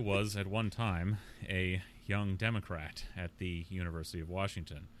 I was at one time a young Democrat at the University of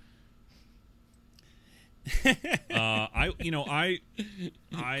Washington.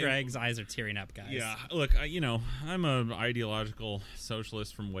 Greg's eyes are tearing up, guys. Yeah, look, I'm an ideological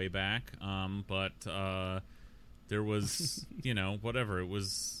socialist from way back, but there was, whatever it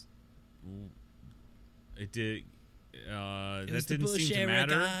was, it did. That didn't seem to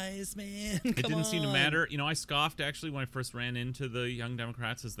matter, guys, man. It didn't seem to matter. I scoffed actually when I first ran into the Young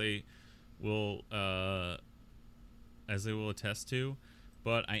Democrats, as they will attest to.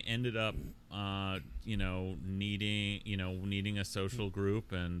 But I ended up, needing a social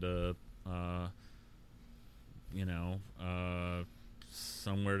group and,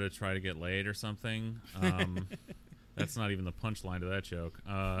 somewhere to try to get laid or something. That's not even the punchline to that joke.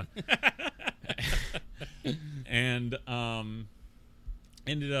 And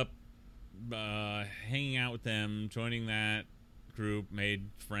ended up hanging out with them, joining that group,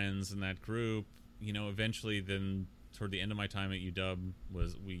 made friends in that group. Eventually then toward the end of my time at UW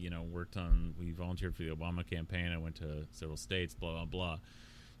we volunteered for the Obama campaign. I went to several states, blah, blah,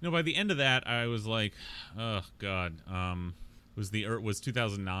 blah. By the end of that, I was like, oh, God. It was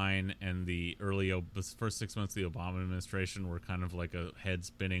 2009, and the first 6 months of the Obama administration were kind of like a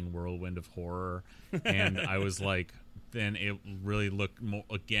head-spinning whirlwind of horror. And I was like, then it really looked more,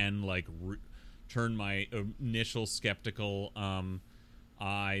 again, like turned my initial skeptical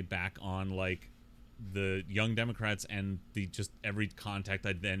eye back on, like, the Young Democrats and every contact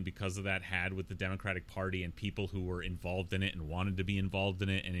I then, because of that, had with the Democratic Party and people who were involved in it and wanted to be involved in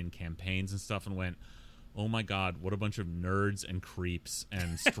it and in campaigns and stuff, and went, oh my God, what a bunch of nerds and creeps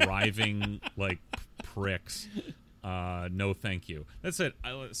and striving like pricks. No, thank you. That's it.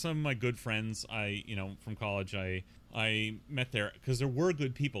 Some of my good friends from college, I met there because there were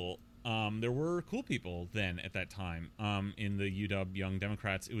good people. There were cool people then at that time in the UW Young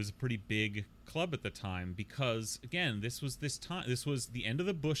Democrats. It was a pretty big club at the time because, again, this was the end of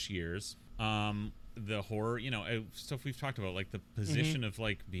the Bush years. The horror, stuff we've talked about, like the position of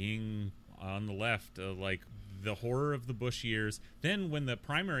like being on the left, like the horror of the Bush years. Then when that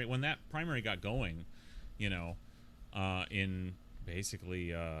primary got going, in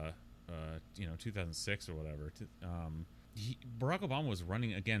basically 2006 or whatever, Barack Obama was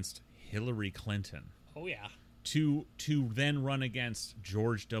running against Hillary Clinton. Oh, yeah. To then run against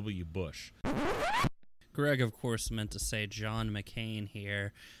George W. Bush. Greg, of course, meant to say John McCain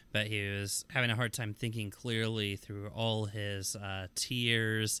here, but he was having a hard time thinking clearly through all his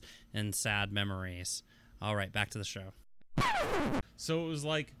tears and sad memories. All right, back to the show. So it was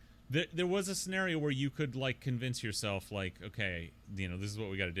like there was a scenario where you could like convince yourself, like, okay, this is what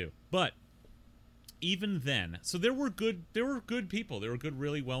we got to do. But even then, so there were good people. There were good,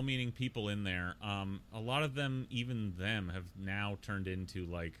 really well-meaning people in there. A lot of them, even them, have now turned into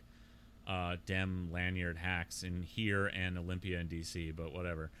like Dem lanyard hacks in here and Olympia and DC, but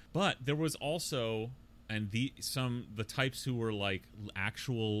whatever. But there was also, and the types who were like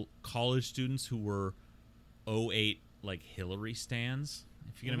actual college students who were 08 like Hillary stans,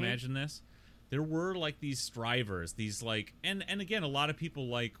 if you can imagine this. There were like these strivers, these like, and again, a lot of people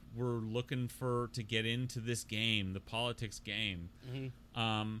like were looking to get into this game, the politics game.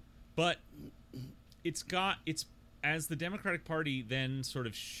 But it's as the Democratic Party then sort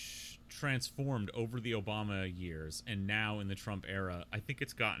of transformed over the Obama years and now in the Trump era, I think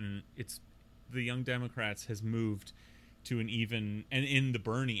the Young Democrats has moved to and in the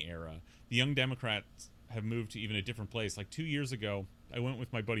Bernie era, the Young Democrats have moved to even a different place. Like 2 years ago, I went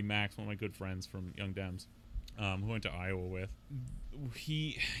with my buddy Max, one of my good friends from Young Dems, who went to Iowa with.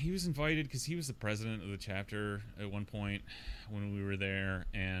 He was invited because he was the president of the chapter at one point when we were there,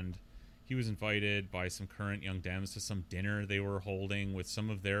 and he was invited by some current Young Dems to some dinner they were holding with some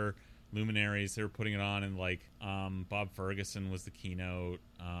of their luminaries. They were putting it on, and like Bob Ferguson was the keynote.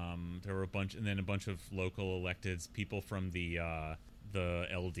 There were a bunch of local electeds, people from the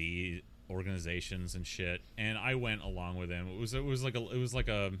LD organizations and shit, and I went along with him. It was like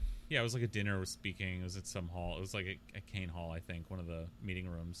a dinner with speaking. It was at some hall. It was like at Kane Hall, I think, one of the meeting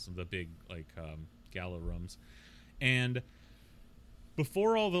rooms, the big like gala rooms. And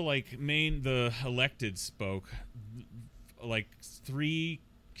before all the elected spoke, like 3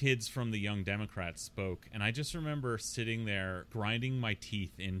 kids from the Young Democrats spoke, and I just remember sitting there grinding my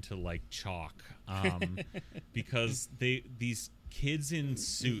teeth into like chalk because these kids in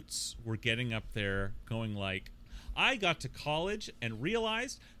suits were getting up there going like, I got to college and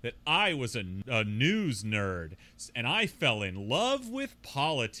realized that I was a news nerd, and I fell in love with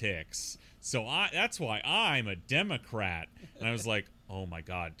politics, so that's why I'm a Democrat. And I was like, oh my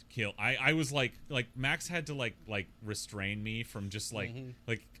god, kill. I was like Max had to like restrain me from just like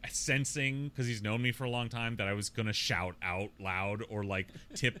sensing, because he's known me for a long time, that I was gonna shout out loud or like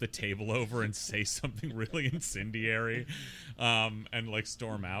tip the table over and say something really incendiary, and like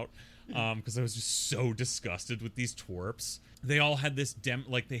storm out, because I was just so disgusted with these twerps. They all had this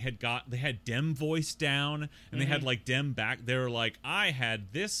they had Dem voice down, and they had like Dem back. They were like, I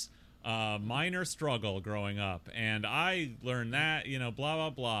had this minor struggle growing up, and I learned that, blah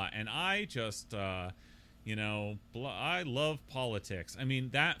blah blah, and I just I love politics. I mean,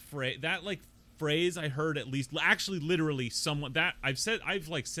 that phrase I heard, at least actually literally someone that I've said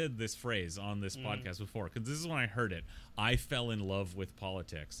this phrase on this podcast before, because this is when I heard it. I fell in love with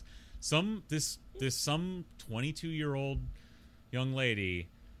politics. Some 22-year-old young lady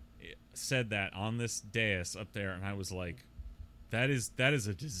said that on this dais up there, and I was like, that is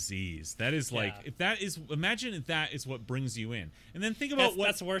a disease. That is like, imagine if that is what brings you in. And then think about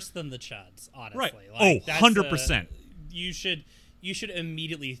that's worse than the chuds, honestly. Right. Like, 100%. You should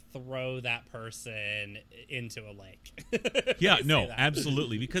immediately throw that person into a lake. Yeah, no,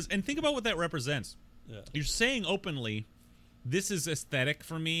 absolutely. And think about what that represents. Yeah. You're saying openly, this is aesthetic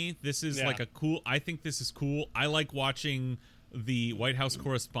for me. This is I think this is cool. I like watching the White House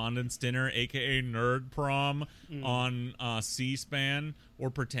Correspondents' Dinner, aka Nerd Prom, on C-SPAN, or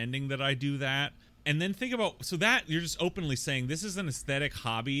pretending that I do that. And then think about, so that you're just openly saying this is an aesthetic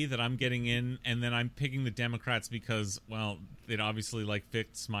hobby that I'm getting in, and then I'm picking the Democrats because, well, it obviously like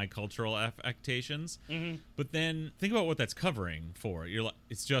fits my cultural affectations. But then think about what that's covering for.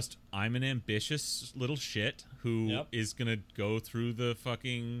 It's just, I'm an ambitious little shit who is gonna go through the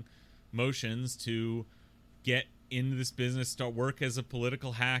fucking motions to get into this business, start work as a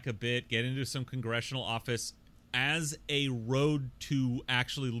political hack a bit, get into some congressional office as a road to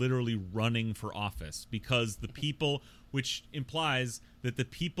actually literally running for office, because the people, which implies that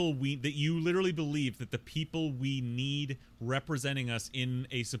that you literally believe that the people we need representing us in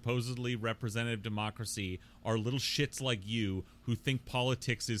a supposedly representative democracy are little shits like you who think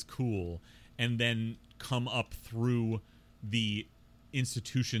politics is cool and then come up through the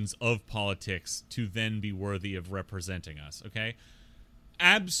institutions of politics to then be worthy of representing us. Okay,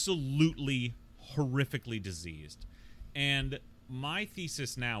 absolutely horrifically diseased. And my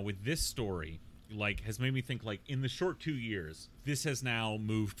thesis now with this story like has made me think like in the short 2 years, this has now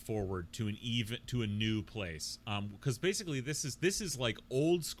moved forward to a new place. Because basically this is like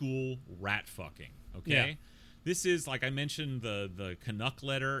old school rat fucking. Okay. Yeah. This is, like I mentioned, the Canuck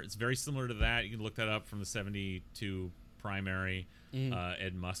letter. It's very similar to that. You can look that up from the 72 primary.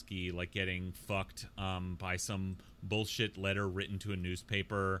 Ed Muskie, like, getting fucked by some bullshit letter written to a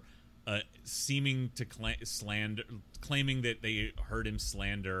newspaper, seeming to claiming that they heard him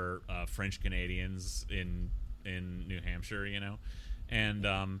slander French Canadians in New Hampshire, you know, and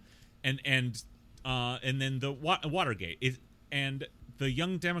then the Watergate and the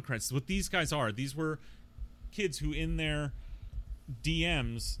Young Democrats. What these guys are, these were kids who in their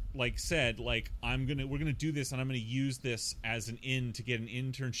DMs like said like we're gonna do this and I'm gonna use this as an in to get an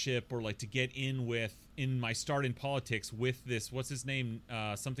internship or like to get in my start in politics with this, what's his name,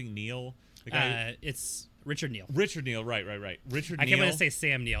 something Neal, the guy, it's Richard Neal. Richard Neal, right. Richard Neal. I can't wait to say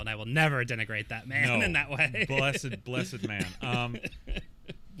Sam Neill, and I will never denigrate that man in that way. blessed man.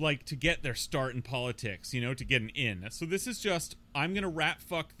 Like to get their start in politics, you know, to get an in. So this is just, I'm gonna rat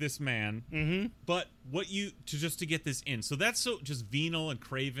fuck this man, but just to get this in. So that's so just venal and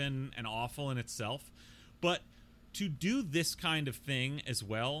craven and awful in itself. But to do this kind of thing as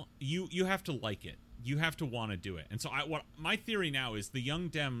well, you have to like it. You have to want to do it. And so what my theory now is the Young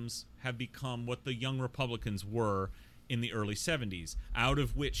Dems have become what the Young Republicans were in the early 70s, out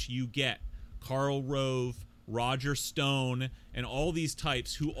of which you get Karl Rove, Roger Stone, and all these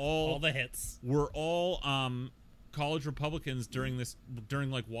types who all the hits were all college Republicans during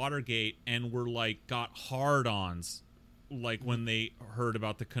like Watergate, and were like got hard-ons like when they heard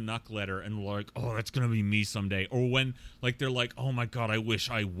about the Canuck letter and were like, oh, that's gonna be me someday, or when like they're like, oh my god, I wish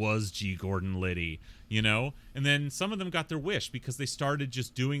I was G. Gordon Liddy, you know. And then some of them got their wish because they started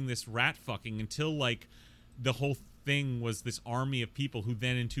just doing this rat fucking until like the whole thing was this army of people who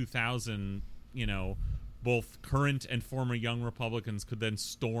then in 2000, you know, both current and former Young Republicans could then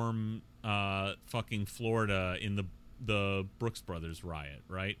storm fucking Florida in the Brooks Brothers riot,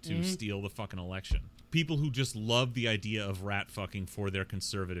 right? To steal the fucking election. People who just love the idea of rat fucking for their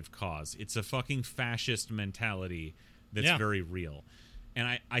conservative cause. It's a fucking fascist mentality that's very real.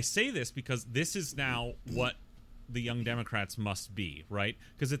 And I say this because this is now what the Young Democrats must be, right?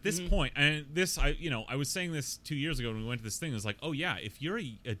 Because at this point, and this, I was saying this 2 years ago when we went to this thing, it was like, oh yeah, if you're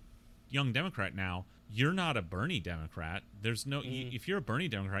a Young Democrat now, you're not a Bernie Democrat. There's no. If you're a Bernie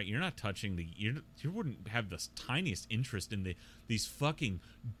Democrat, you're not touching you wouldn't have the tiniest interest in these fucking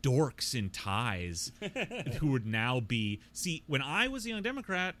dorks in ties who would now be. See, when I was a Young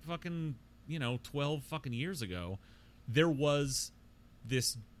Democrat, fucking 12 fucking years ago, there was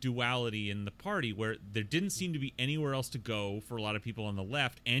this duality in the party where there didn't seem to be anywhere else to go for a lot of people on the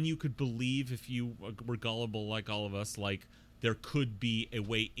left, and you could believe, if you were gullible like all of us, like, there could be a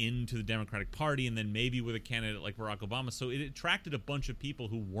way into the Democratic Party, and then maybe with a candidate like Barack Obama. So it attracted a bunch of people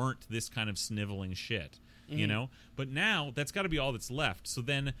who weren't this kind of sniveling shit, you know? But now that's got to be all that's left. So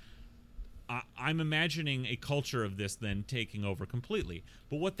then I'm imagining a culture of this then taking over completely.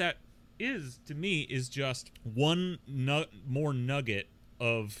 But what that is, to me, is just one more nugget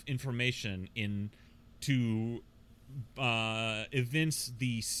of information to evince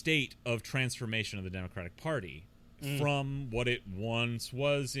the state of transformation of the Democratic Party. From what it once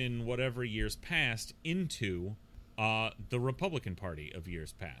was in whatever years past into the Republican Party of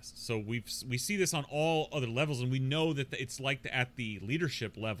years past. So we see this on all other levels, and we know that it's like at the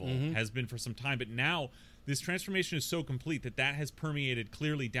leadership level has been for some time. But now this transformation is so complete that has permeated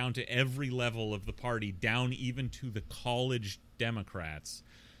clearly down to every level of the party, down even to the college Democrats,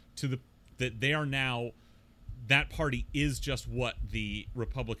 that they are now. That party is just what the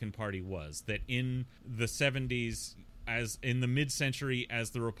Republican Party was. That in the 70s, as in the mid-century, as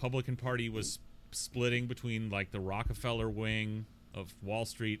the Republican Party was splitting between like the Rockefeller wing of Wall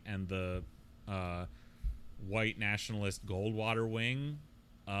Street and the white nationalist Goldwater wing,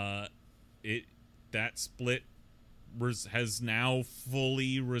 that split has now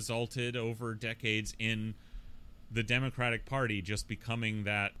fully resulted over decades in the Democratic Party just becoming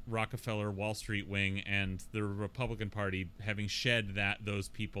that Rockefeller Wall Street wing, and the Republican Party having shed those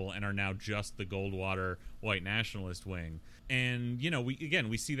people and are now just the Goldwater white nationalist wing. And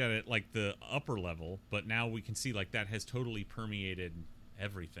we see that at like the upper level, but now we can see like that has totally permeated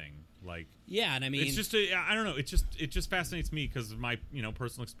everything. Like, yeah, and I mean, it's just I don't know. It just fascinates me because of my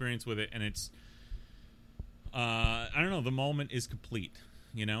personal experience with it, and it's I don't know. The moment is complete.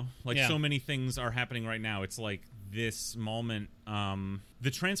 So many things are happening right now. It's like this moment,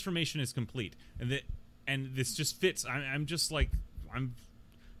 the transformation is complete, and this just fits.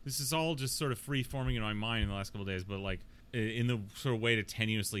 This is all just sort of free forming in my mind in the last couple of days, but like in the sort of way to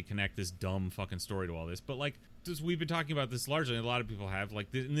tenuously connect this dumb fucking story to all this. But like, we've been talking about this largely, and a lot of people have.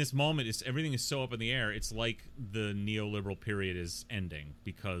 Like, in this moment, everything is so up in the air. It's like the neoliberal period is ending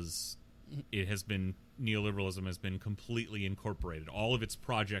because neoliberalism has been completely incorporated. All of its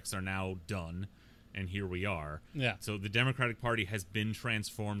projects are now done, and here we are. Yeah. So the Democratic Party has been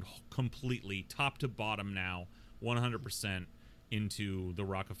transformed completely, top to bottom now, 100% into the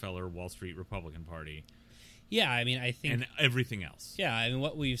Rockefeller Wall Street Republican Party. Yeah, I mean, I think... And everything else. Yeah, I mean,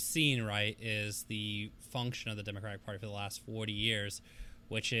 what we've seen, right, is the function of the Democratic Party for the last 40 years,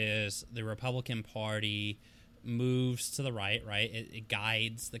 which is the Republican Party moves to the right, right? It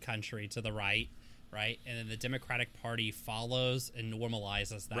guides the country to the right, right? And then the Democratic Party follows and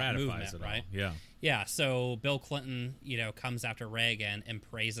normalizes that Ratifies movement, it right? all. Yeah. Yeah, so Bill Clinton, comes after Reagan and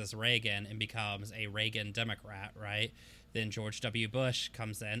praises Reagan and becomes a Reagan Democrat, right? Then George W. Bush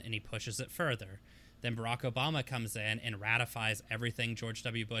comes in and he pushes it further. Then Barack Obama comes in and ratifies everything George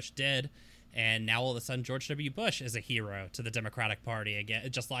W. Bush did. And now all of a sudden George W. Bush is a hero to the Democratic Party again.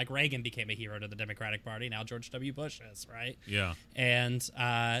 Just like Reagan became a hero to the Democratic Party, now George W. Bush is, right? Yeah. And,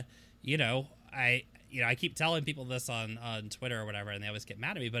 I keep telling people this on Twitter or whatever, and they always get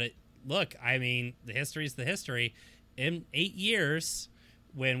mad at me. But look, I mean, the history is the history. In 8 years,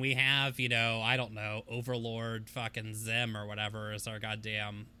 when we have, I don't know, Overlord fucking Zim or whatever as our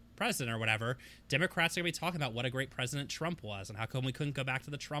goddamn president or whatever, Democrats are going to be talking about what a great president Trump was and how come we couldn't go back to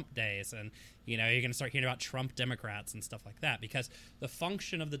the Trump days. And, you're going to start hearing about Trump Democrats and stuff like that, because the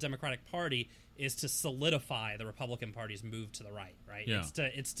function of the Democratic Party is to solidify the Republican Party's move to the right, right? Yeah.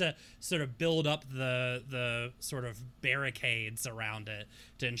 It's to sort of build up the sort of barricades around it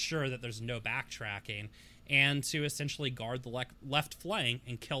to ensure that there's no backtracking, and to essentially guard the left flank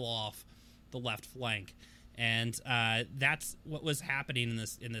and kill off the left flank. And that's what was happening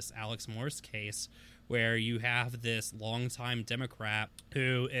in this Alex Morse case, where you have this longtime Democrat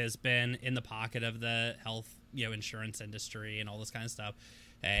who has been in the pocket of the health, insurance industry and all this kind of stuff.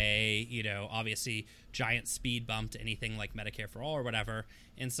 Obviously giant speed bump to anything like Medicare for All or whatever.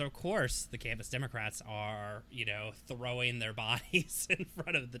 And so, of course, the campus Democrats are, throwing their bodies in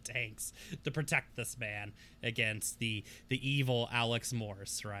front of the tanks to protect this man against the evil Alex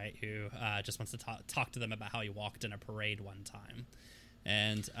Morse, right, who just wants to talk to them about how he walked in a parade one time.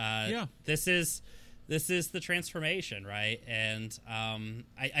 And this is the transformation, right? And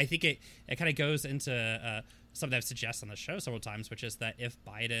I think it kind of goes into something I've suggested on the show several times, which is that if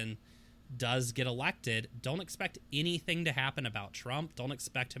Biden does get elected, don't expect anything to happen about Trump. Don't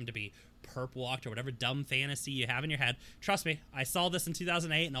expect him to be perp walked or whatever dumb fantasy you have in your head. Trust me, I saw this in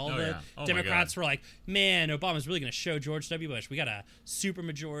 2008, and all Democrats were like, man, Obama's really going to show George W. Bush. We got a super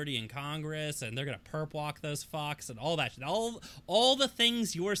majority in Congress, and they're going to perp walk those fucks and all that shit. All the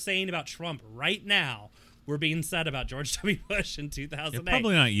things you're saying about Trump right now were being said about George W. Bush in 2008. Yeah,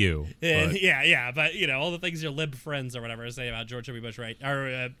 probably not you. But. But all the things your lib friends or whatever say about George W. Bush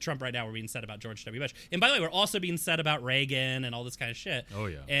Trump right now were being said about George W. Bush. And by the way, we're also being said about Reagan and all this kind of shit. Oh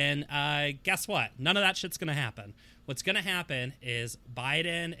yeah. And guess what? None of that shit's gonna happen. What's gonna happen is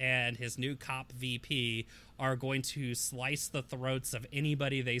Biden and his new cop VP are going to slice the throats of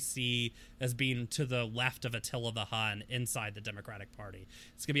anybody they see as being to the left of Attila the Hun inside the Democratic Party.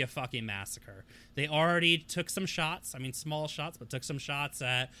 It's going to be a fucking massacre. They already took some shots, small shots, but took some shots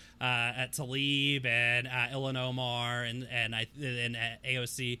at Tlaib and Ilhan Omar and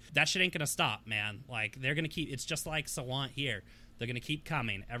AOC. That shit ain't going to stop, man. Like, they're going to keep, it's just like Sawant here. They're going to keep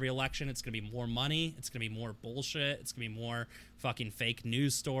coming. Every election, it's going to be more money. It's going to be more bullshit. It's going to be more fucking fake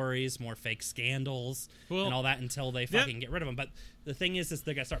news stories, more fake scandals, and all that until they fucking get rid of them. But the thing is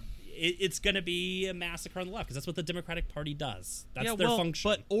they're going to start... It's going to be a massacre on the left, because that's what the Democratic Party does. That's their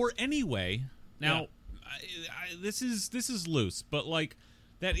function. Anyway, now, this is loose, but, like,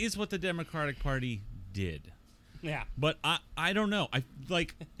 that is what the Democratic Party did. Yeah. But I don't know. I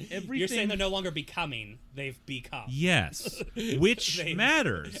like everything. You're saying they're no longer becoming, they've become. Yes. Which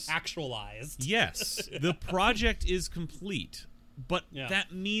matters. Actualized. Yes. The project is complete. But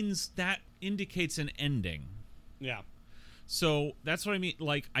that means that indicates an ending. Yeah. So that's what I mean.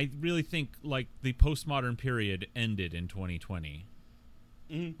 Like, I really think, like, the postmodern period ended in 2020.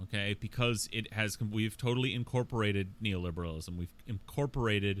 Mm-hmm. Okay, because we've totally incorporated neoliberalism. We've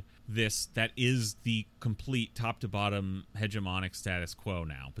incorporated this that is the complete top to bottom hegemonic status quo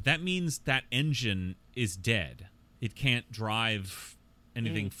now. But that means that engine is dead. It can't drive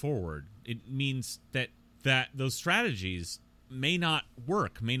anything forward. It means that those strategies may not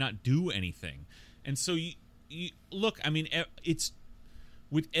work, may not do anything. And so you look, it's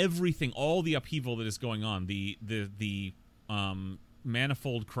with everything, all the upheaval that is going on, the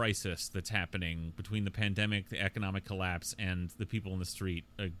manifold crisis that's happening between the pandemic, the economic collapse, and the people in the street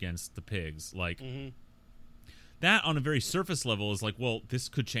against the pigs. Like, that on a very surface level is like, well, this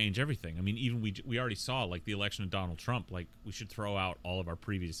could change everything. I mean, even we already saw, like, the election of Donald Trump. Like, we should throw out all of our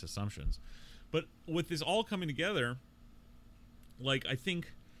previous assumptions. But with this all coming together, like, I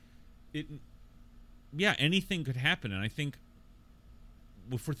think anything could happen. And I think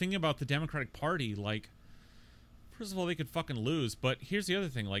if we're thinking about the Democratic Party, like, first of all, they could fucking lose. But here's the other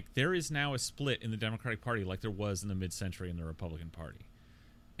thing. Like, there is now a split in the Democratic Party like there was in the mid-century in the Republican Party.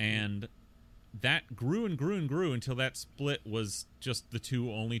 And that grew and grew and grew until that split was just the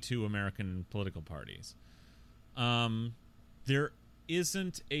only two American political parties. There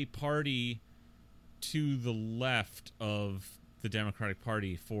isn't a party to the left of the Democratic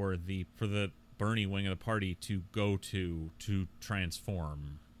Party for the Bernie wing of the party to go to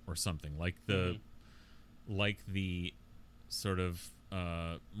transform or something like the sort of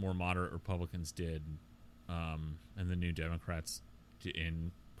more moderate Republicans did, and the New Democrats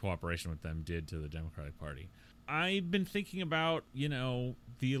in cooperation with them did to the Democratic Party. I've been thinking about, the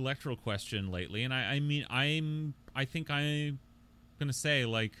electoral question lately, and I think I'm gonna say,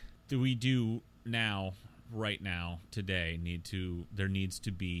 like, right now, today, there needs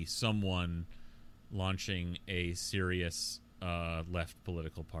to be someone launching a serious left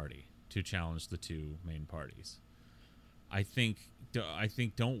political party to challenge the two main parties. I think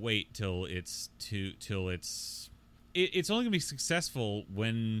don't wait till it's only going to be successful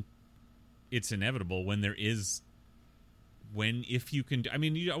when it's inevitable, if you can. I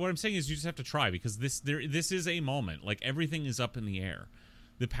mean, what I'm saying is you just have to try, because this is a moment. Like, everything is up in the air.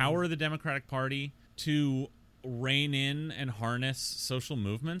 The power of the Democratic Party to rein in and harness social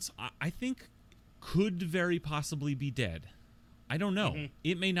movements, I think, could very possibly be dead. I don't know.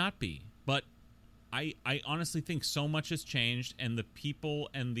 It may not be, but I honestly think so much has changed, and the people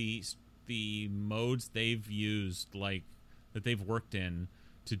and the modes they've used, like, that they've worked in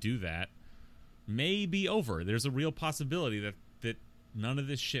to do that, may be over. There's a real possibility that none of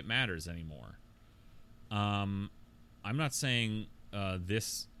this shit matters anymore. I'm not saying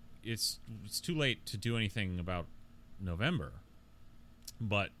it's too late to do anything about November,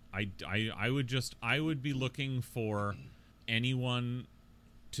 but I would be looking for anyone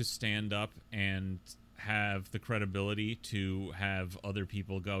to stand up and have the credibility to have other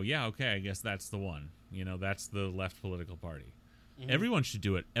people go, yeah, okay, I guess that's the one. That's the left political party. Everyone should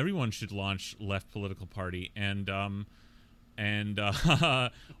do it. Everyone should launch left political party and or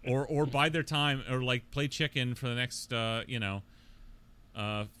bide their time, or, like, play chicken for the next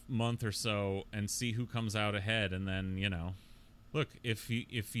month or so and see who comes out ahead, and then look, if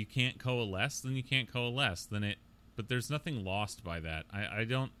you can't coalesce, then you can't coalesce. But there's nothing lost by that. I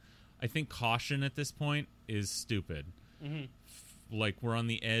think caution at this point is stupid. Like, we're on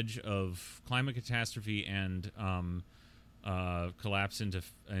the edge of climate catastrophe and collapse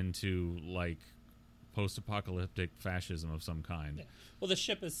into like post-apocalyptic fascism of some kind. Yeah. Well, the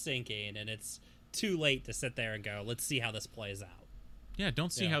ship is sinking, and it's too late to sit there and go, let's see how this plays out. Yeah,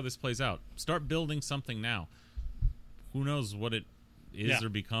 don't see how this plays out. Start building something now. Who knows what it is or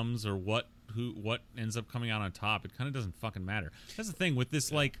becomes, or what ends up coming out on top. It kind of doesn't fucking matter. That's the thing with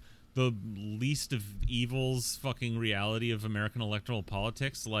this, like, the least of evils fucking reality of American electoral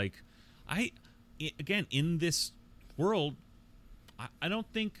politics. Like, again, in this world, I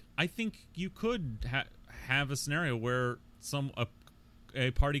think you could have a scenario where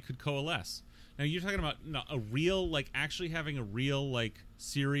a party could coalesce. Now, you're talking about a real, like, actually having a real, like,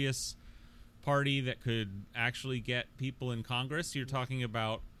 serious party that could actually get people in Congress. You're talking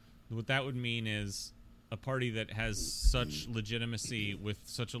about, what that would mean is a party that has such legitimacy with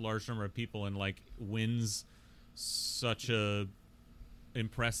such a large number of people and, like, wins such a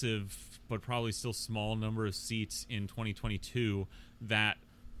impressive but probably still small number of seats in 2022 that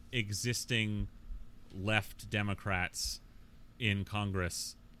existing left Democrats in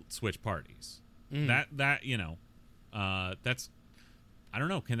Congress switch parties. That's, I don't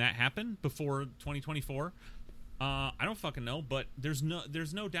know. Can that happen before 2024? I don't fucking know, but there's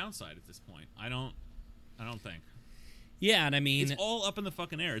no downside at this point. I don't think. Yeah, and I mean, it's all up in the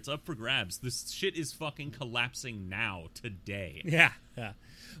fucking air. It's up for grabs. This shit is fucking collapsing now, today. Yeah.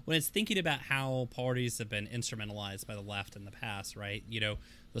 When it's thinking about how parties have been instrumentalized by the left in the past, right?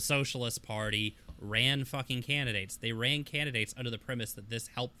 The Socialist Party ran fucking candidates. They ran candidates under the premise that this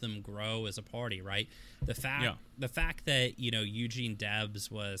helped them grow as a party, right? The fact that, Eugene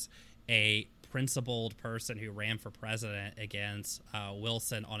Debs was a principled person who ran for president against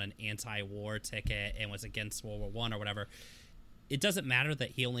Wilson on an anti-war ticket and was against World War I or whatever, it doesn't matter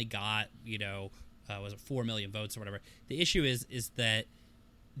that he only got, was it 4 million votes or whatever. The issue is that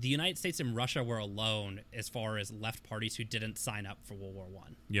the United States and Russia were alone as far as left parties who didn't sign up for World War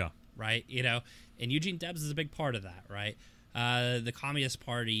One. Yeah. Right. And Eugene Debs is a big part of that. Right. The Communist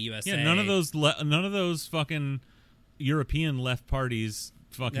Party, USA. Yeah. None of those fucking European left parties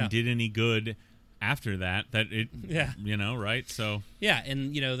fucking did any good after that. Right? So yeah,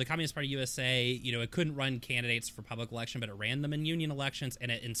 and the Communist Party USA, it couldn't run candidates for public election, but it ran them in union elections, and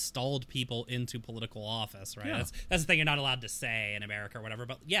it installed people into political office. Right? Yeah. That's the thing you're not allowed to say in America or whatever.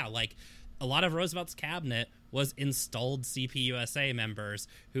 But yeah, like a lot of Roosevelt's cabinet was installed CPUSA members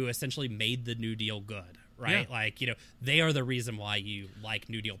who essentially made the New Deal good. Right? Yeah. Like, they are the reason why you like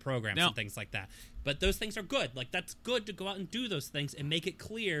New Deal programs and things like that. But those things are good. Like, that's good to go out and do those things and make it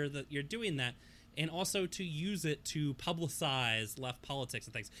clear that you're doing that. And also to use it to publicize left politics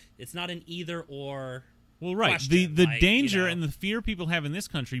and things. It's not an either or. Well, right. Question. The danger and the fear people have in this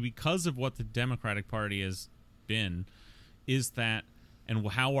country because of what the Democratic Party has been is that, and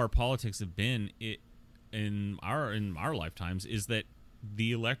how our politics have been in our lifetimes, is that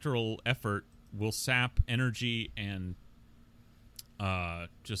the electoral effort will sap energy and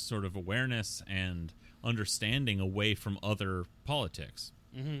just sort of awareness and understanding away from other politics.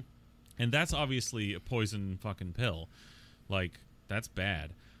 Mm-hmm. And that's obviously a poison fucking pill. Like, that's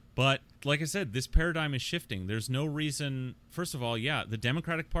bad. But, like I said, this paradigm is shifting. There's no reason... First of all, the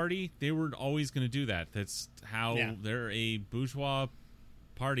Democratic Party, they were always going to do that. That's how they're a bourgeois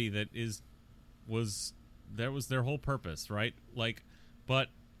party that was their whole purpose, right? Like, but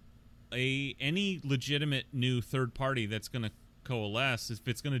any legitimate new third party that's going to coalesce, if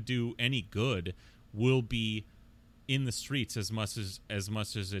it's going to do any good, will be in the streets as much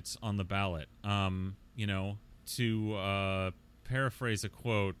as it's on the ballot. To paraphrase a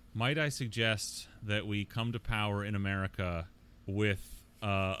quote, might I suggest that we come to power in America with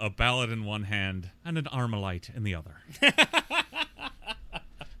a ballot in one hand and an Armalite in the other.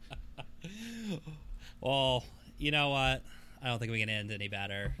 Well, you know what? I don't think we can end any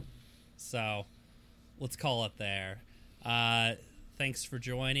better. So let's call it there. Thanks for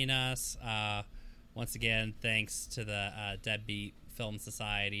joining us. Once again, thanks to the Deadbeat Film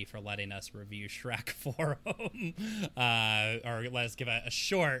Society for letting us review Shrek for them. Or let us give a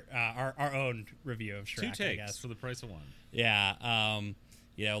short, our own review of Shrek. 2 takes for the price of 1. Yeah.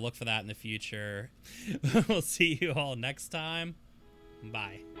 Look for that in the future. We'll see you all next time.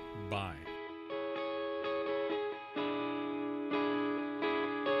 Bye. Bye.